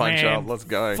Jedi punch up. Let's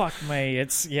go. Fuck me.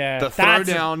 It's the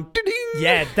throwdown.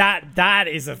 That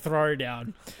is a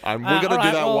throwdown. We got to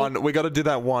do that one. We got to do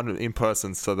that one in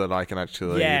person so that I can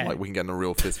actually we can get in a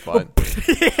real fist fight.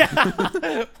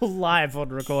 Live on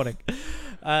recording.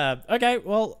 Okay,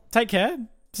 well, take care.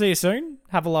 See you soon.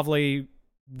 Have a lovely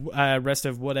rest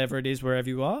of whatever it is wherever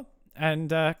you are, and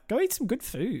go eat some good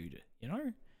food.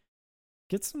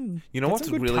 Get some. You know what's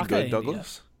really good,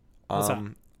 Douglas? What's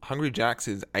that? Hungry Jack's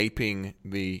is aping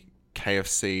the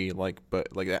KFC,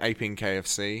 they're aping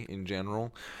KFC in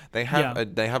general. They have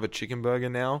a chicken burger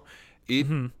now. It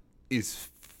is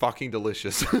fucking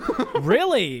delicious.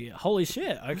 Really? Holy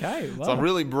shit! Okay, well. So I'm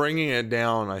really bringing it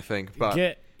down, I think. But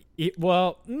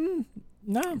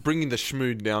no. Bringing the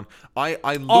schmood down. I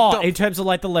looked up... in terms of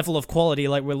the level of quality,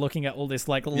 we're looking at all this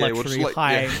luxury,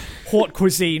 high haute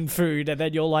cuisine food, and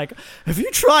then you're like, have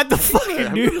you tried the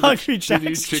fucking new Hungry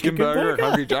Jack's chicken burger? At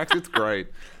Hungry Jack's? It's great.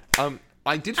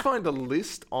 I did find a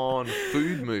list on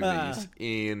food movies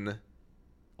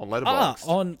on Letterboxd.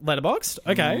 On Letterboxd?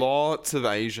 Okay. Lots of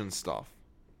Asian stuff.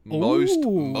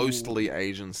 Mostly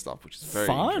Asian stuff, which is very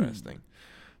interesting.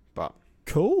 But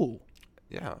cool.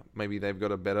 Yeah, maybe they've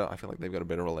got a better... I feel like they've got a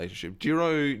better relationship.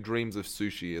 Jiro Dreams of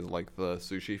Sushi is the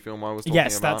sushi film I was talking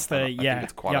about. Yes, that's the... I think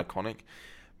it's quite iconic.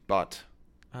 But,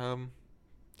 I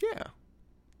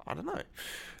don't know.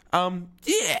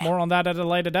 More on that at a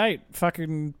later date.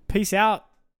 Fucking peace out,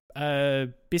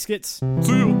 biscuits.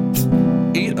 See you.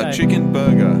 Eat a chicken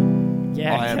burger.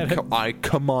 Yeah. I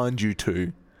command you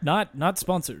to. Not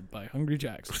sponsored by Hungry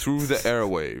Jack's. Through the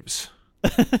airwaves.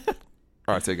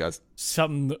 All right, see you guys.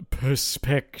 Some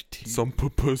perspective.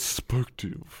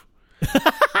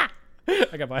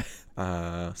 Okay, bye.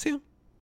 See you.